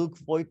Luke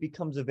Voit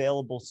becomes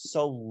available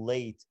so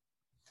late.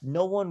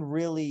 No one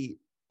really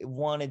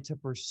wanted to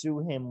pursue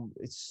him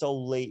so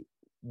late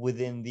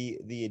within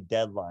the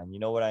deadline. You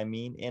know what I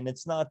mean? And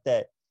it's not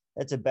that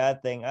that's a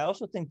bad thing. I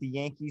also think the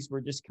Yankees were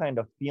just kind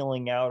of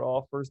feeling out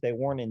offers. They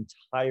weren't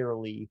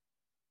entirely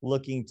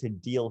looking to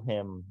deal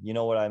him. You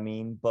know what I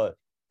mean? But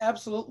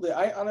absolutely.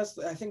 I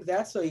think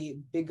that's a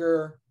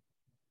bigger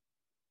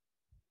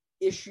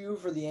issue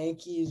for the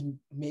Yankees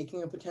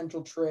making a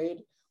potential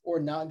trade or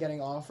not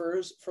getting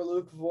offers for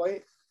Luke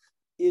Voit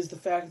is the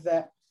fact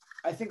that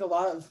I think a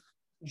lot of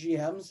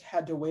GMs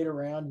had to wait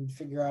around and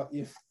figure out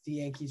if the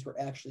Yankees were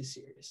actually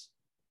serious.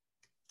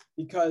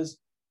 Because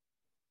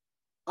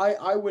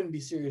I wouldn't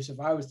be serious if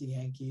I was the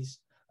Yankees.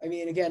 I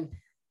mean, again,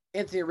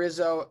 Anthony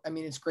Rizzo, I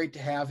mean, it's great to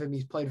have him.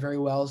 He's played very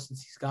well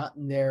since he's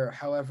gotten there.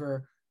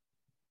 However,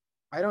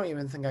 I don't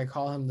even think I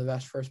call him the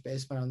best first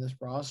baseman on this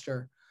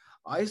roster.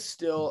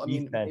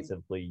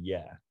 Defensively,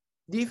 yeah.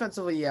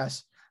 Defensively,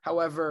 yes.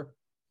 However,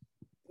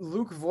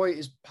 Luke Voit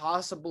is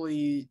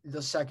probably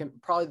the second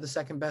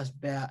best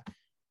bat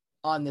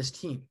on this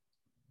team.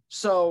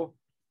 So,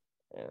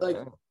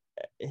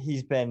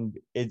 it's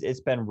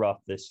been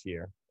rough this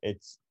year.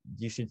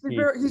 You should see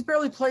he's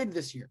barely played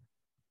this year.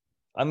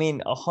 I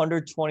mean,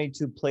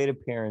 122 plate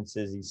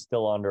appearances. He's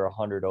still under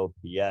 100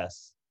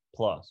 OPS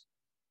plus.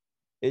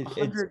 It's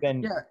 100,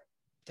 been yeah.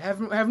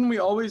 Haven't we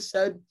always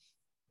said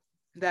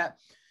that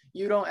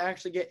you don't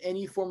actually get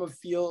any form of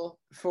feel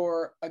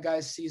for a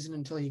guy's season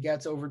until he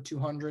gets over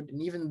 200,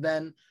 and even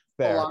then,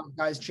 fair. A lot of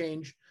guys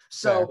change.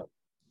 So, fair.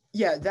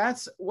 Yeah,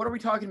 that's what are we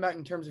talking about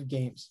in terms of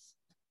games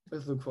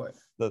with Luke Voit?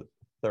 The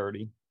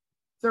 30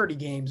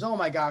 games. Oh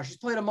my gosh, he's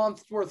played a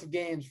month's worth of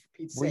games for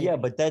Pete's sake. Yeah,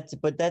 but that's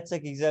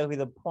like exactly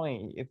the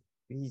point. If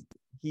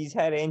he's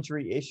had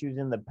injury issues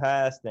in the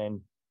past and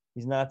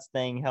he's not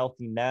staying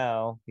healthy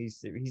now,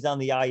 he's on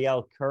the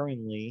IL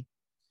currently.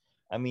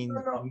 I mean,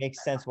 it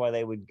makes sense why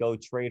they would go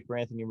trade for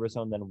Anthony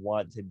Rizzo and then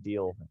want to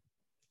deal him.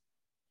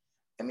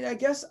 I mean, I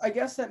guess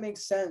that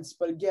makes sense,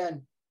 but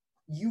again,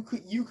 you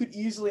could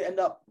easily end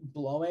up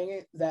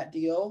blowing that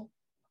deal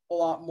a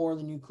lot more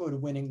than you could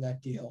winning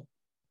that deal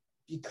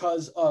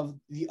because of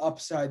the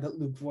upside that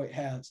Luke Voit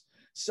has.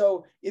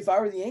 So if I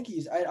were the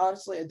Yankees, I'd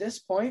honestly, at this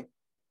point,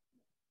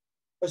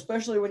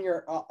 especially when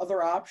your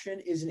other option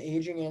is an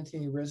aging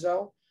Anthony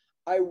Rizzo,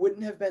 I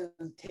wouldn't have been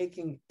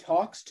taking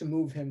talks to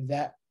move him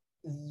that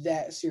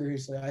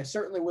seriously. I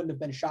certainly wouldn't have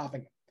been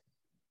shopping him.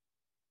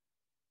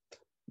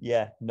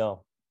 Yeah,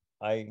 no,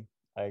 I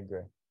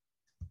agree.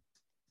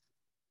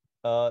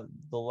 The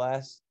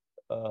last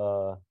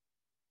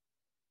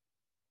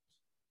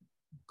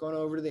going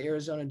over to the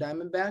Arizona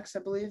Diamondbacks, I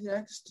believe,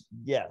 next.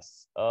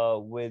 Yes,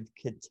 with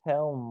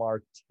Ketel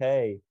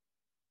Marte.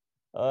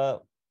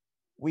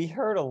 We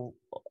heard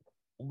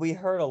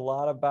a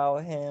lot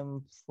about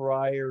him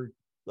prior,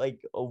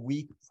 like a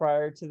week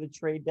prior to the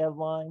trade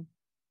deadline,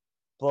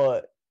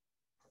 but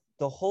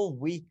the whole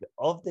week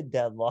of the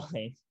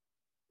deadline,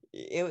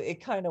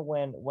 it kind of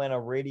went a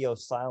radio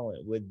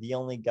silent with the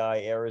only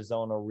guy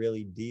Arizona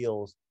really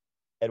deals,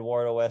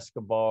 Eduardo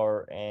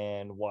Escobar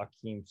and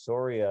Joaquim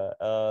Soria.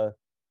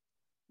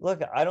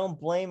 Look, I don't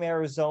blame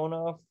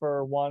Arizona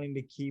for wanting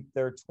to keep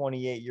their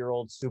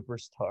 28-year-old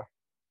superstar.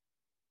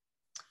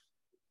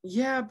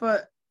 Yeah,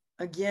 but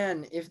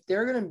again, if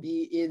they're going to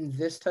be in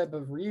this type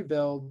of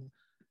rebuild,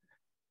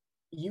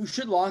 you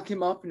should lock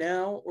him up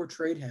now or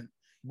trade him.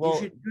 Well,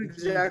 you should do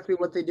exactly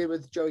what they did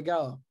with Joey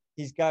Gallo.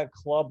 He's got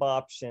club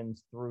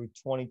options through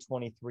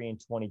 2023 and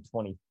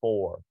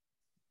 2024.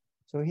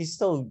 So he's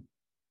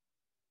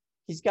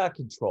got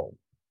control.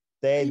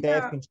 They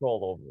have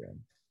control over him.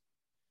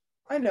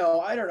 I know.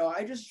 I don't know.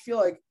 I just feel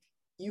like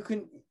you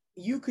could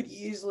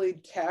easily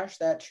cash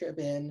that chip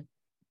in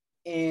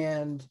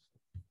and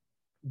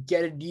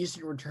get a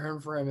decent return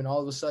for him, and all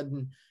of a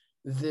sudden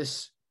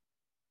this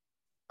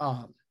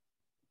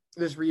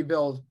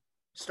rebuild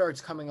starts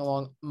coming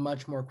along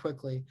much more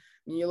quickly.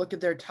 When you look at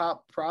their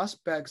top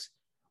prospects,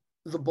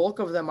 the bulk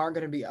of them aren't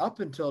going to be up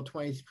until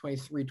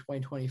 2023,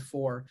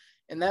 2024.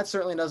 And that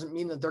certainly doesn't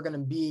mean that they're going to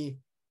be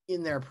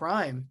in their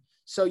prime.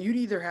 So you'd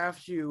either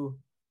have to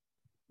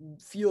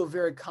feel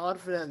very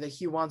confident that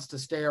he wants to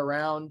stay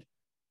around,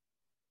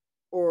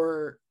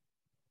 or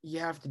you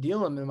have to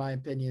deal him, in my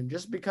opinion,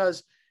 just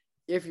because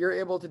if you're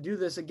able to do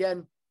this,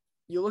 again,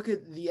 you look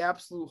at the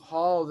absolute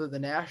haul that the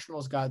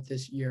Nationals got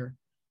this year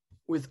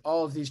with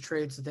all of these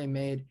trades that they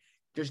made,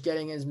 just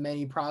getting as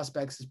many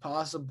prospects as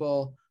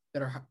possible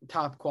that are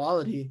top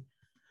quality.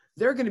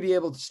 They're going to be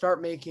able to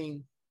start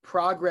making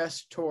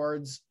progress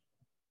towards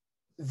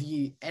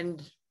the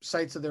end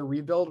sites of their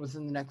rebuild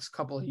within the next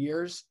couple of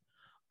years.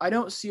 I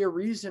don't see a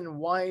reason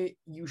why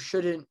you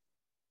shouldn't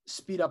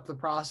speed up the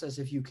process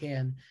if you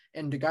can.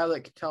 And a guy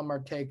like Ketel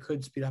Marte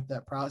could speed up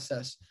that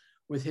process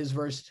with his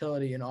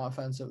versatility and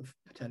offensive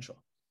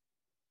potential.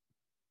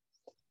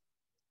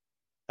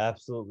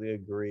 Absolutely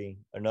agree.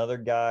 Another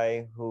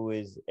guy who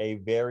is a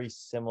very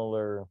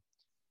similar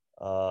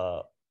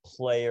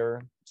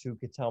player to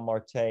Ketel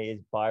Marte is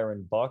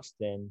Byron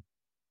Buxton,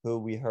 who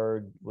we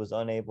heard was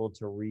unable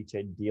to reach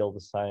a deal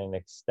to sign an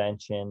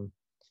extension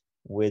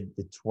with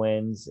the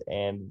Twins,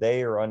 and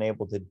they are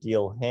unable to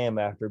deal him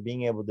after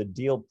being able to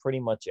deal pretty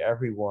much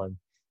everyone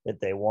that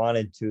they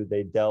wanted to.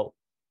 They dealt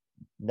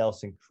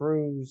Nelson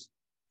Cruz,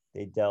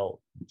 they dealt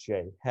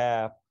Jay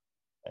Happ,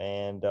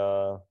 and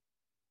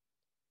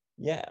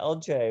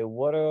LJ,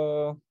 what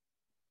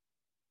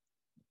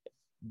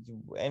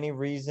any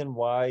reason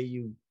why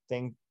you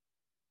think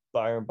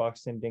Byron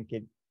Buxton didn't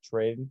get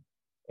traded,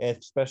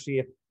 especially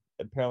if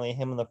apparently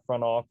him in the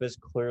front office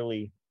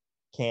clearly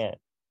can't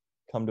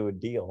come to a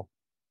deal?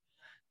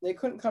 They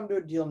couldn't come to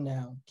a deal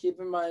now. Keep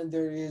in mind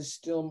there is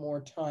still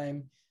more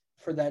time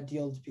for that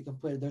deal to be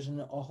completed. There's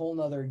a whole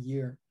nother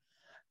year.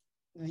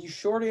 The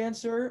short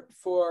answer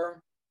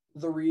for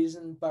the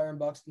reason Byron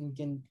Buxton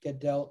can get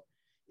dealt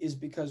is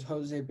because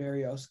Jose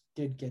Berrios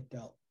did get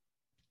dealt.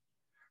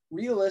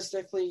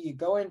 Realistically, you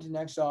go into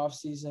next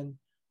offseason,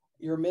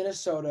 you're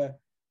Minnesota,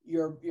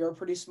 you're a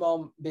pretty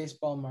small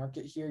baseball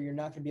market here. You're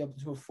not going to be able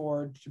to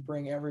afford to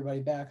bring everybody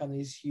back on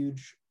these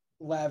huge,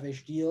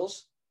 lavish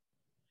deals.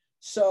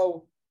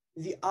 So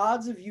the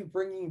odds of you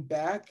bringing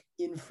back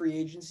in free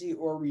agency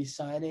or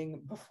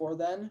re-signing before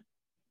then,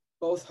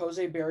 both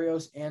Jose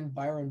Berrios and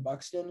Byron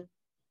Buxton,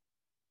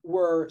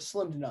 were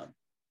slim to none.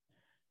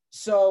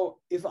 So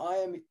if I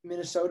am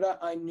Minnesota,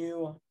 I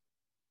knew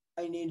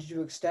I needed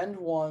to extend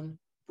one.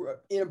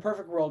 In a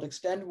perfect world,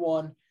 extend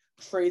one,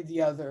 trade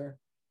the other,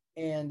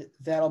 and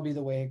that'll be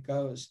the way it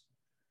goes.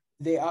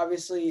 They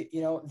obviously,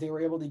 they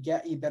were able to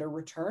get a better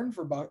return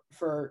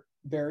for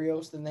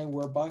Berrios than they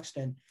were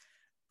Buxton.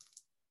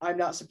 I'm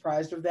not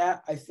surprised of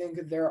that. I think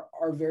there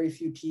are very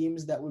few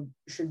teams that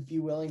should be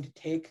willing to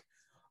take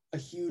a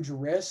huge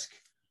risk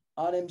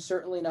on him.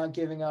 Certainly not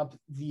giving up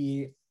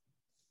the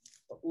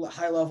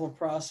high-level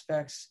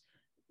prospects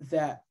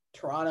that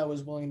Toronto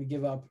was willing to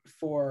give up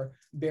for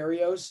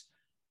Berrios.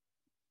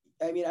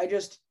 I mean,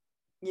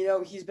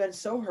 he's been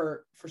so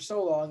hurt for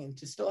so long, and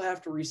to still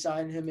have to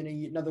re-sign him in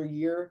another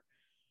year,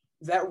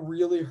 that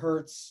really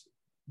hurts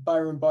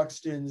Byron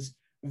Buxton's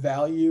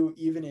value,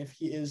 even if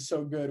he is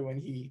so good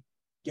when he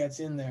gets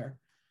in there.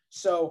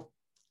 So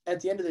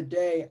at the end of the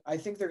day, I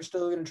think they're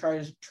still going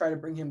to try to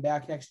bring him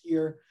back next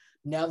year.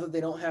 Now that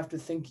they don't have to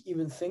think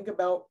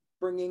about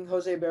bringing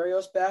Jose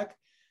Berrios back,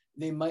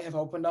 they might have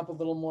opened up a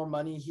little more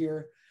money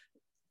here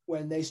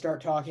when they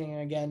start talking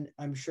again.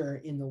 I'm sure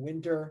in the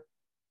winter,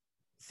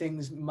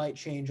 things might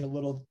change a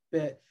little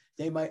bit.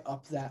 They might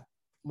up that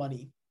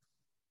money.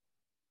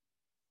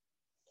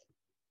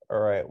 All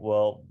right.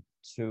 Well,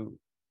 to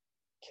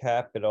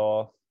cap it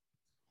off,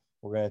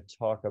 we're going to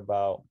talk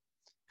about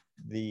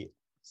the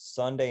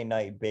Sunday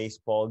night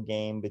baseball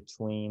game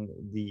between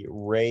the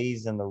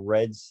Rays and the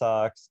Red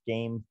Sox,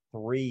 game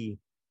 3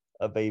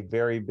 of a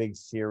very big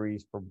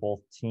series for both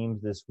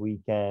teams this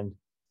weekend.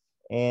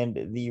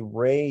 And the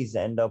Rays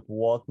end up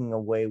walking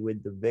away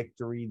with the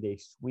victory. They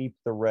sweep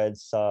the Red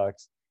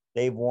Sox.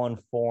 They've won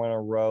 4 in a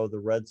row. The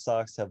Red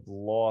Sox have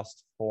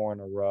lost 4 in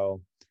a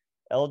row.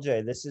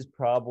 LJ, this is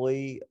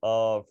probably,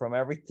 from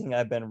everything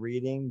I've been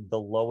reading, the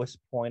lowest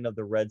point of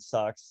the Red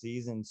Sox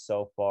season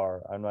so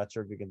far. I'm not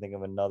sure if you can think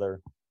of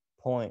another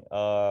point.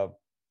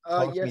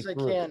 Yes, I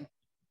can.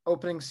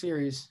 Opening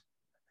series.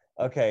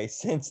 Okay,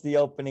 since the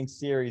opening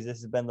series,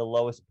 this has been the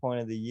lowest point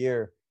of the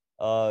year.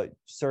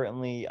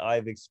 Certainly,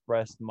 I've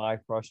expressed my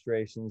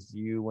frustrations to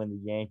you when the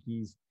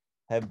Yankees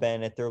have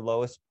been at their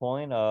lowest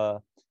point.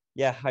 How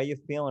you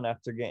feeling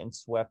after getting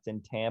swept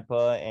in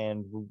Tampa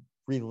and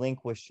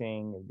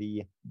relinquishing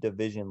the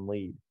division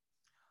lead?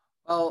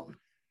 Well,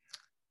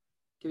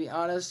 to be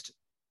honest,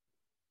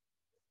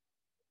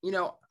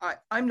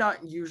 I'm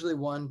not usually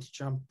one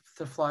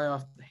to fly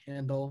off the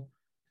handle.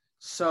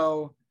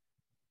 So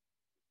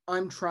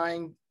I'm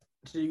trying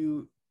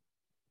to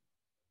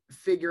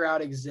figure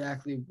out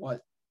exactly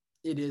what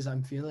it is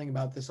I'm feeling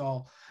about this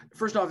all.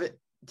 First off, it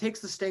takes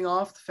the sting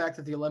off the fact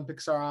that the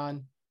Olympics are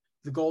on,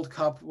 the Gold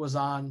Cup was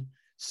on.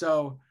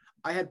 So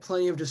I had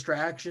plenty of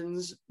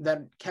distractions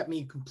that kept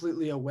me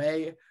completely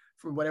away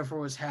from whatever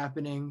was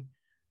happening,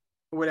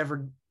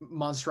 whatever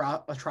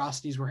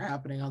atrocities were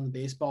happening on the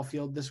baseball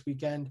field this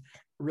weekend,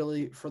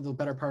 really for the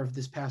better part of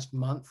this past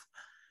month.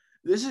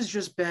 This has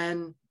just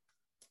been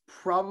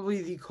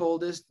probably the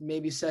coldest,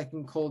 maybe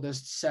second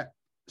coldest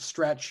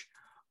stretch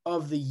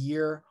of the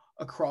year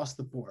across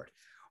the board.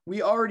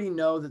 We already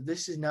know that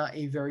this is not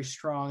a very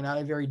strong, not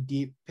a very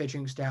deep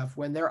pitching staff.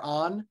 When they're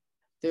on,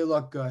 they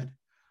look good,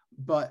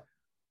 but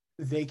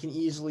they can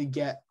easily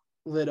get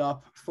lit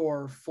up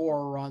for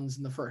 4 runs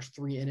in the first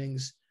 3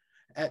 innings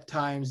at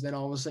times. Then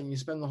all of a sudden you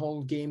spend the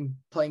whole game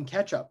playing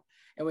catch up.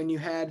 And when you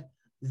had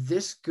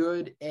this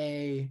good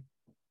an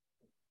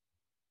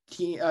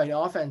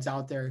offense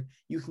out there,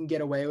 you can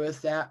get away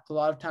with that a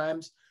lot of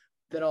times.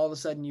 Then all of a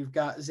sudden you've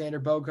got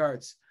Xander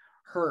Bogaerts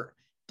hurt,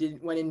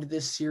 went into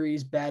this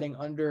series batting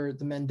under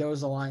the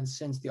Mendoza line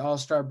since the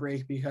All-Star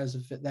break because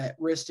of that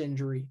wrist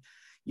injury.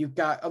 You've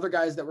got other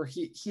guys that were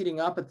heating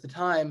up at the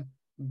time,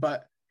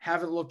 but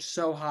haven't looked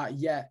so hot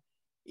yet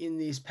in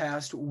these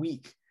past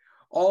week.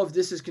 All of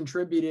this has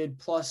contributed,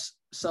 plus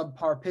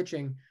subpar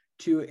pitching,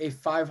 to a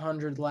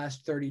 500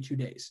 last 32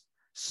 days.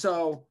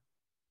 So,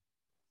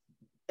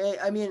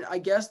 I mean, I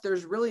guess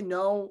there's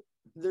no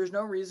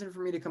reason for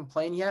me to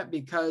complain yet,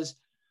 because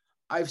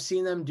I've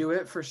seen them do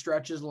it for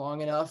stretches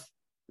long enough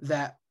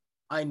that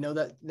I know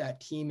that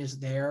team is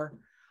there.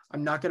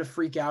 I'm not going to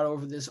freak out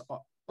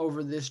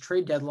over this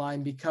trade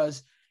deadline,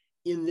 because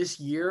in this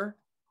year,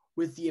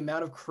 with the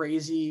amount of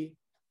crazy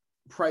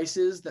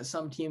prices that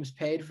some teams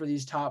paid for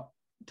these top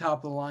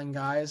of the line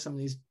guys, some of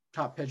these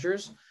top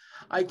pitchers,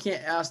 I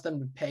can't ask them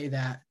to pay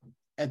that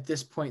at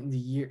this point in the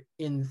year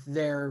in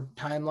their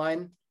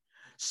timeline.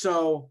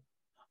 So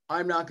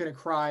I'm not going to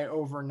cry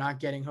over not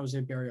getting Jose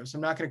Berrios.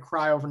 I'm not going to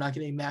cry over not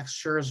getting Max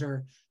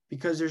Scherzer,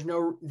 because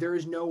there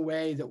is no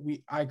way that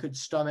I could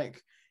stomach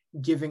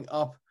giving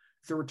up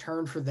the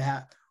return for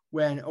that,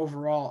 when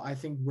overall I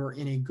think we're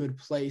in a good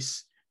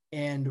place.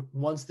 And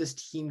once this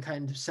team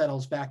kind of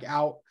settles back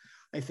out,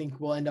 I think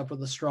we'll end up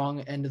with a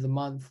strong end of the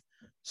month,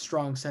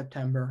 strong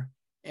September,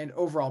 and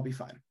overall be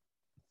fine.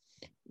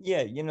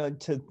 Yeah,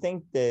 to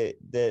think that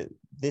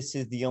this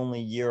is the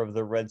only year of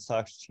the Red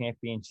Sox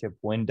championship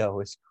window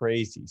is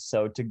crazy.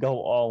 So to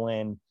go all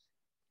in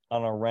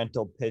on a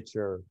rental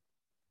pitcher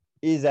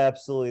is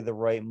absolutely the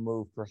right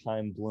move for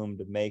Chaim Bloom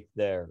to make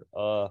there.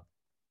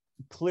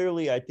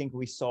 clearly, I think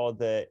we saw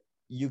that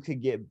you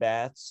could get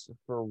bats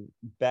for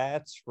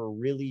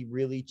really,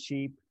 really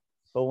cheap.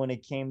 But when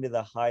it came to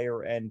the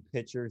higher end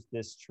pitchers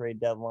this trade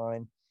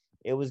deadline,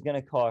 it was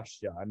going to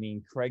cost you. I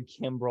mean, Craig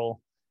Kimbrell,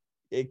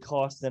 it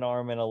cost an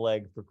arm and a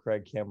leg for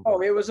Craig Kimbrell.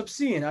 Oh, it was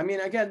obscene. I mean,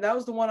 again, that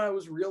was the one I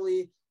was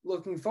really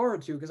looking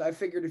forward to, because I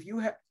figured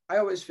I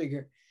always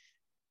figure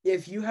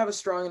if you have a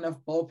strong enough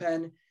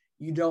bullpen,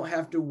 you don't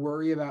have to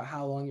worry about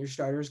how long your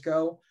starters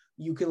go.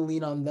 You can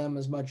lean on them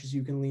as much as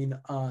you can lean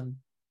on,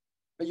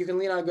 but you can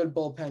lean on a good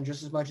bullpen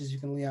just as much as you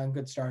can lean on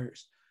good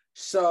starters.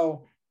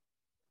 So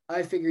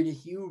I figured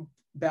if you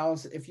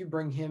balance it, if you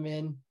bring him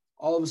in,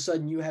 all of a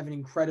sudden you have an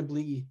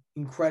incredibly,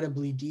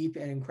 incredibly deep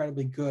and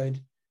incredibly good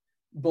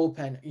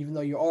bullpen, even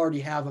though you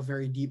already have a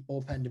very deep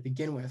bullpen to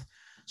begin with.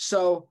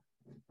 So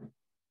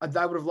I would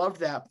have loved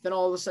that. But then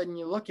all of a sudden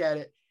you look at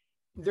it,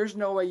 there's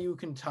no way you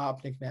can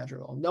top Nick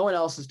Madrigal. No one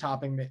else is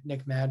topping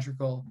Nick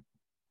Madrigal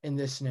in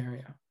this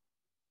scenario.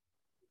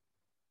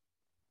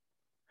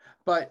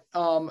 But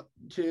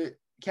to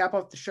cap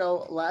off the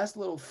show, last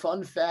little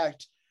fun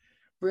fact,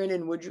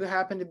 Brandon, would you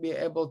happen to be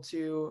able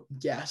to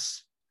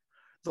guess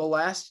the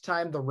last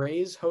time the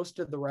Rays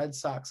hosted the Red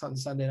Sox on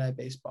Sunday Night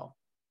Baseball?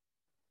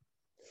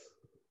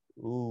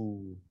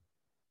 Ooh,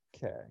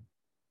 okay.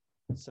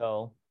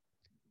 So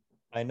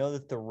I know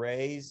that the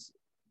Rays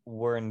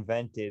were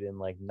invented in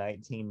like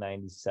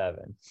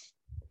 1997.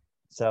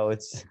 So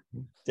it's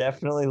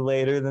definitely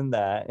later than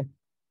that.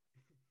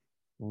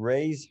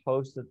 Rays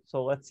hosted.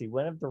 So let's see.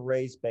 When have the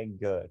Rays been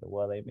good?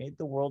 Well, they made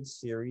the World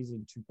Series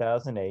in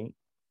 2008.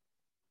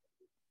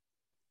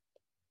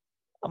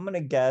 I'm going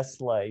to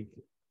guess like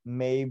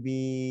maybe,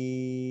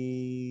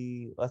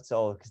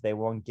 because they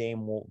won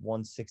game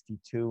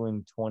 162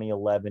 in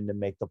 2011 to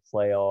make the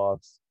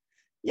playoffs.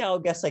 Yeah, I'll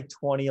guess like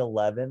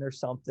 2011 or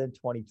something,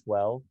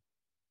 2012.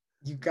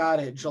 You got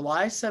it.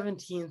 July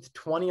 17th,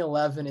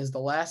 2011 is the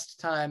last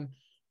time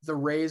the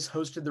Rays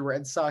hosted the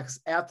Red Sox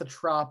at the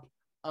Trop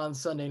on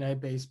Sunday Night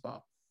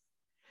Baseball.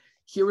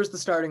 Here was the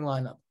starting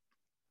lineup.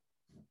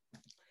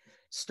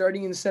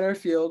 Starting in center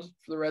field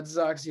for the Red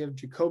Sox, you have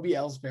Jacoby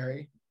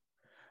Ellsbury,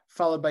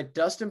 followed by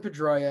Dustin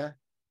Pedroia,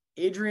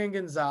 Adrian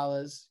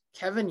Gonzalez,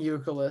 Kevin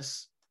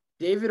Youkilis,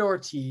 David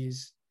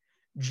Ortiz,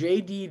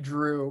 J.D.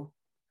 Drew,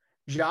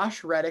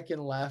 Josh Reddick in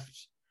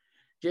left,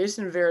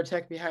 Jason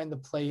Varitek behind the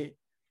plate,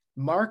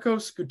 Marco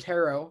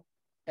Scutero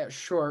at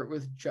short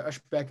with Josh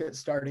Beckett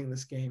starting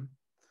this game.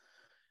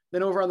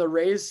 Then over on the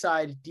Rays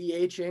side,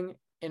 DHing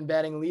and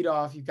batting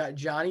leadoff, you've got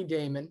Johnny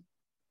Damon,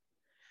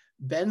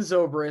 Ben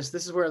Zobrist.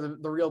 This is where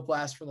the real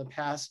blast from the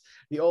past,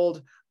 the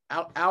old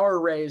our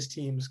Rays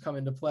teams come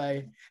into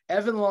play.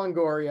 Evan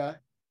Longoria,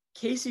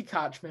 Casey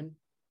Kochman,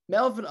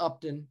 Melvin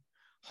Upton,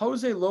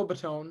 Jose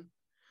Lobaton,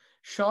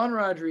 Sean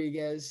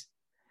Rodriguez,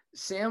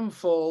 Sam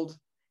Fuld,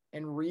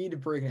 and Reed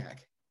Brignac.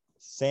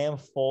 Sam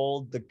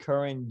Fuld, the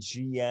current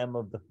GM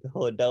of the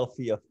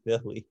Philadelphia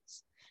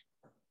Phillies.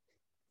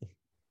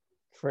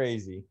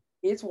 Crazy.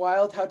 It's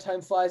wild how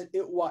time flies.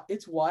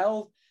 It's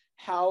wild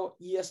how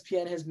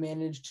ESPN has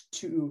managed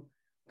to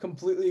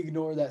completely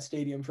ignore that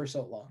stadium for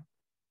so long.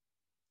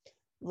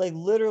 Like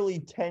literally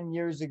 10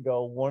 years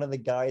ago, one of the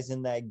guys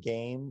in that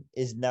game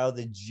is now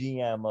the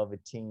GM of a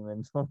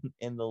team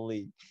in the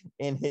league.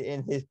 And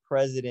his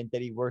president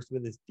that he works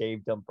with is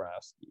Dave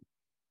Dombrowski.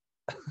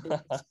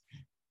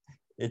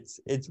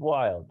 It's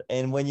wild.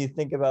 And when you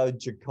think about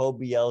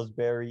Jacoby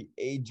Ellsbury,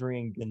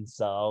 Adrian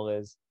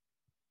Gonzalez,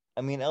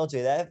 I mean,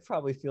 LJ, that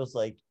probably feels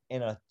like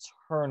an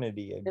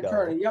eternity ago.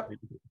 Eternity, yep.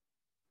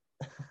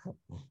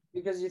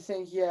 Because you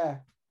think, yeah,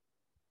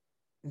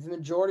 the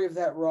majority of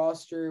that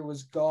roster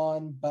was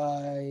gone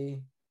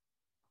by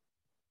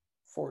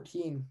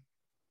 14.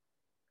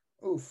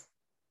 Oof.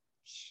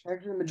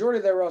 Actually, the majority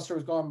of that roster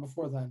was gone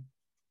before then.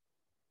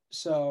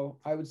 So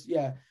I would,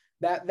 yeah,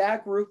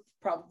 that group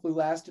probably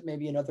lasted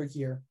maybe another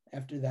year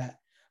after that.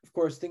 Of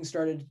course, things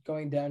started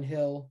going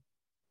downhill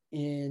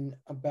in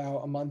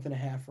about a month and a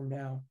half from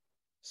now.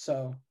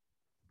 So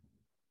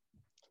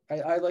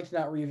I'd like to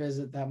not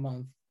revisit that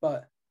month.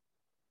 But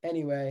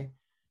anyway,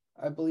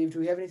 I believe, do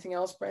we have anything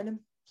else, Brandon?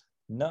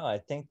 No, I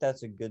think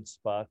that's a good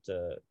spot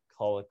to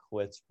call it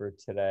quits for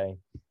today.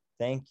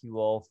 Thank you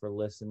all for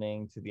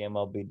listening to the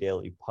MLB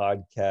Daily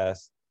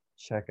Podcast.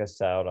 Check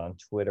us out on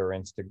Twitter,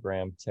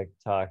 Instagram,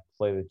 TikTok.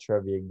 Play the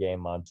trivia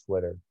game on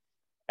Twitter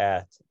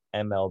at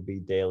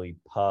MLB Daily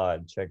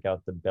Pod. Check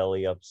out the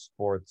Belly Up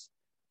Sports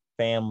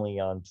family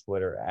on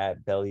Twitter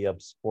at Belly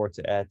Up Sports,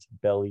 at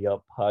Belly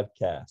Up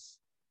Podcast.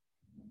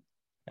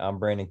 I'm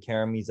Brandon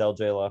Karamis,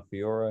 LJ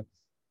LaFiora.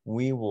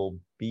 We will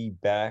be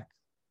back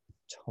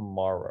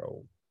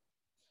tomorrow.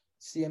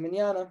 See you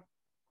mañana.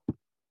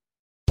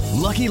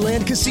 Lucky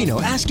Land Casino,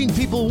 asking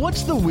people,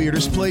 what's the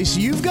weirdest place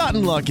you've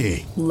gotten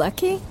lucky?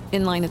 Lucky?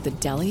 In line at the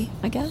deli,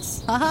 I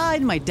guess? Aha,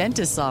 in my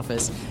dentist's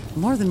office.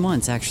 More than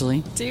once,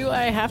 actually. Do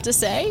I have to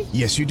say?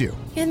 Yes, you do.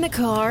 In the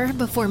car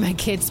before my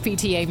kids'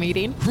 PTA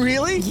meeting.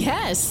 Really?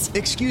 Yes.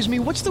 Excuse me,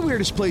 what's the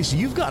weirdest place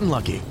you've gotten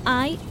lucky?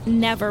 I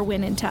never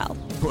win and tell.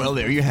 Well,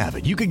 there you have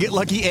it. You can get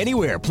lucky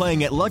anywhere,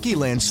 playing at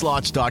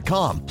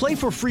LuckyLandSlots.com. Play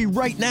for free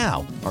right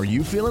now. Are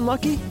you feeling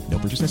lucky? No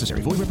purchase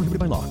necessary. Void where prohibited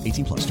by law.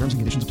 18 plus. Terms and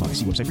conditions apply.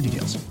 See website for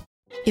details.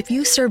 If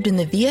you served in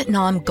the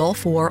Vietnam,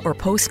 Gulf War, or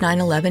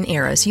post-9/11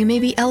 eras, you may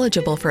be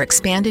eligible for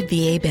expanded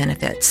VA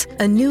benefits.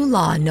 A new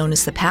law known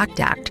as the PACT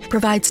Act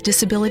provides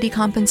disability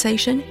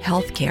compensation,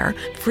 health care,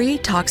 free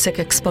toxic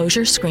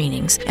exposure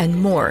screenings, and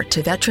more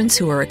to veterans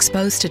who are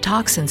exposed to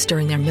toxins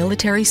during their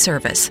military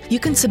service. You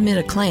can submit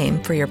a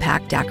claim for your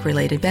PACT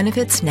Act-related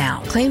benefits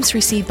now. Claims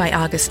received by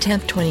August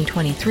 10,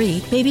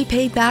 2023 may be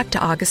paid back to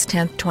August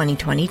 10,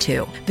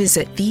 2022.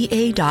 Visit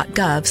va.gov/PACT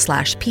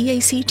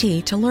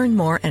to learn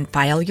more and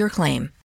file your claim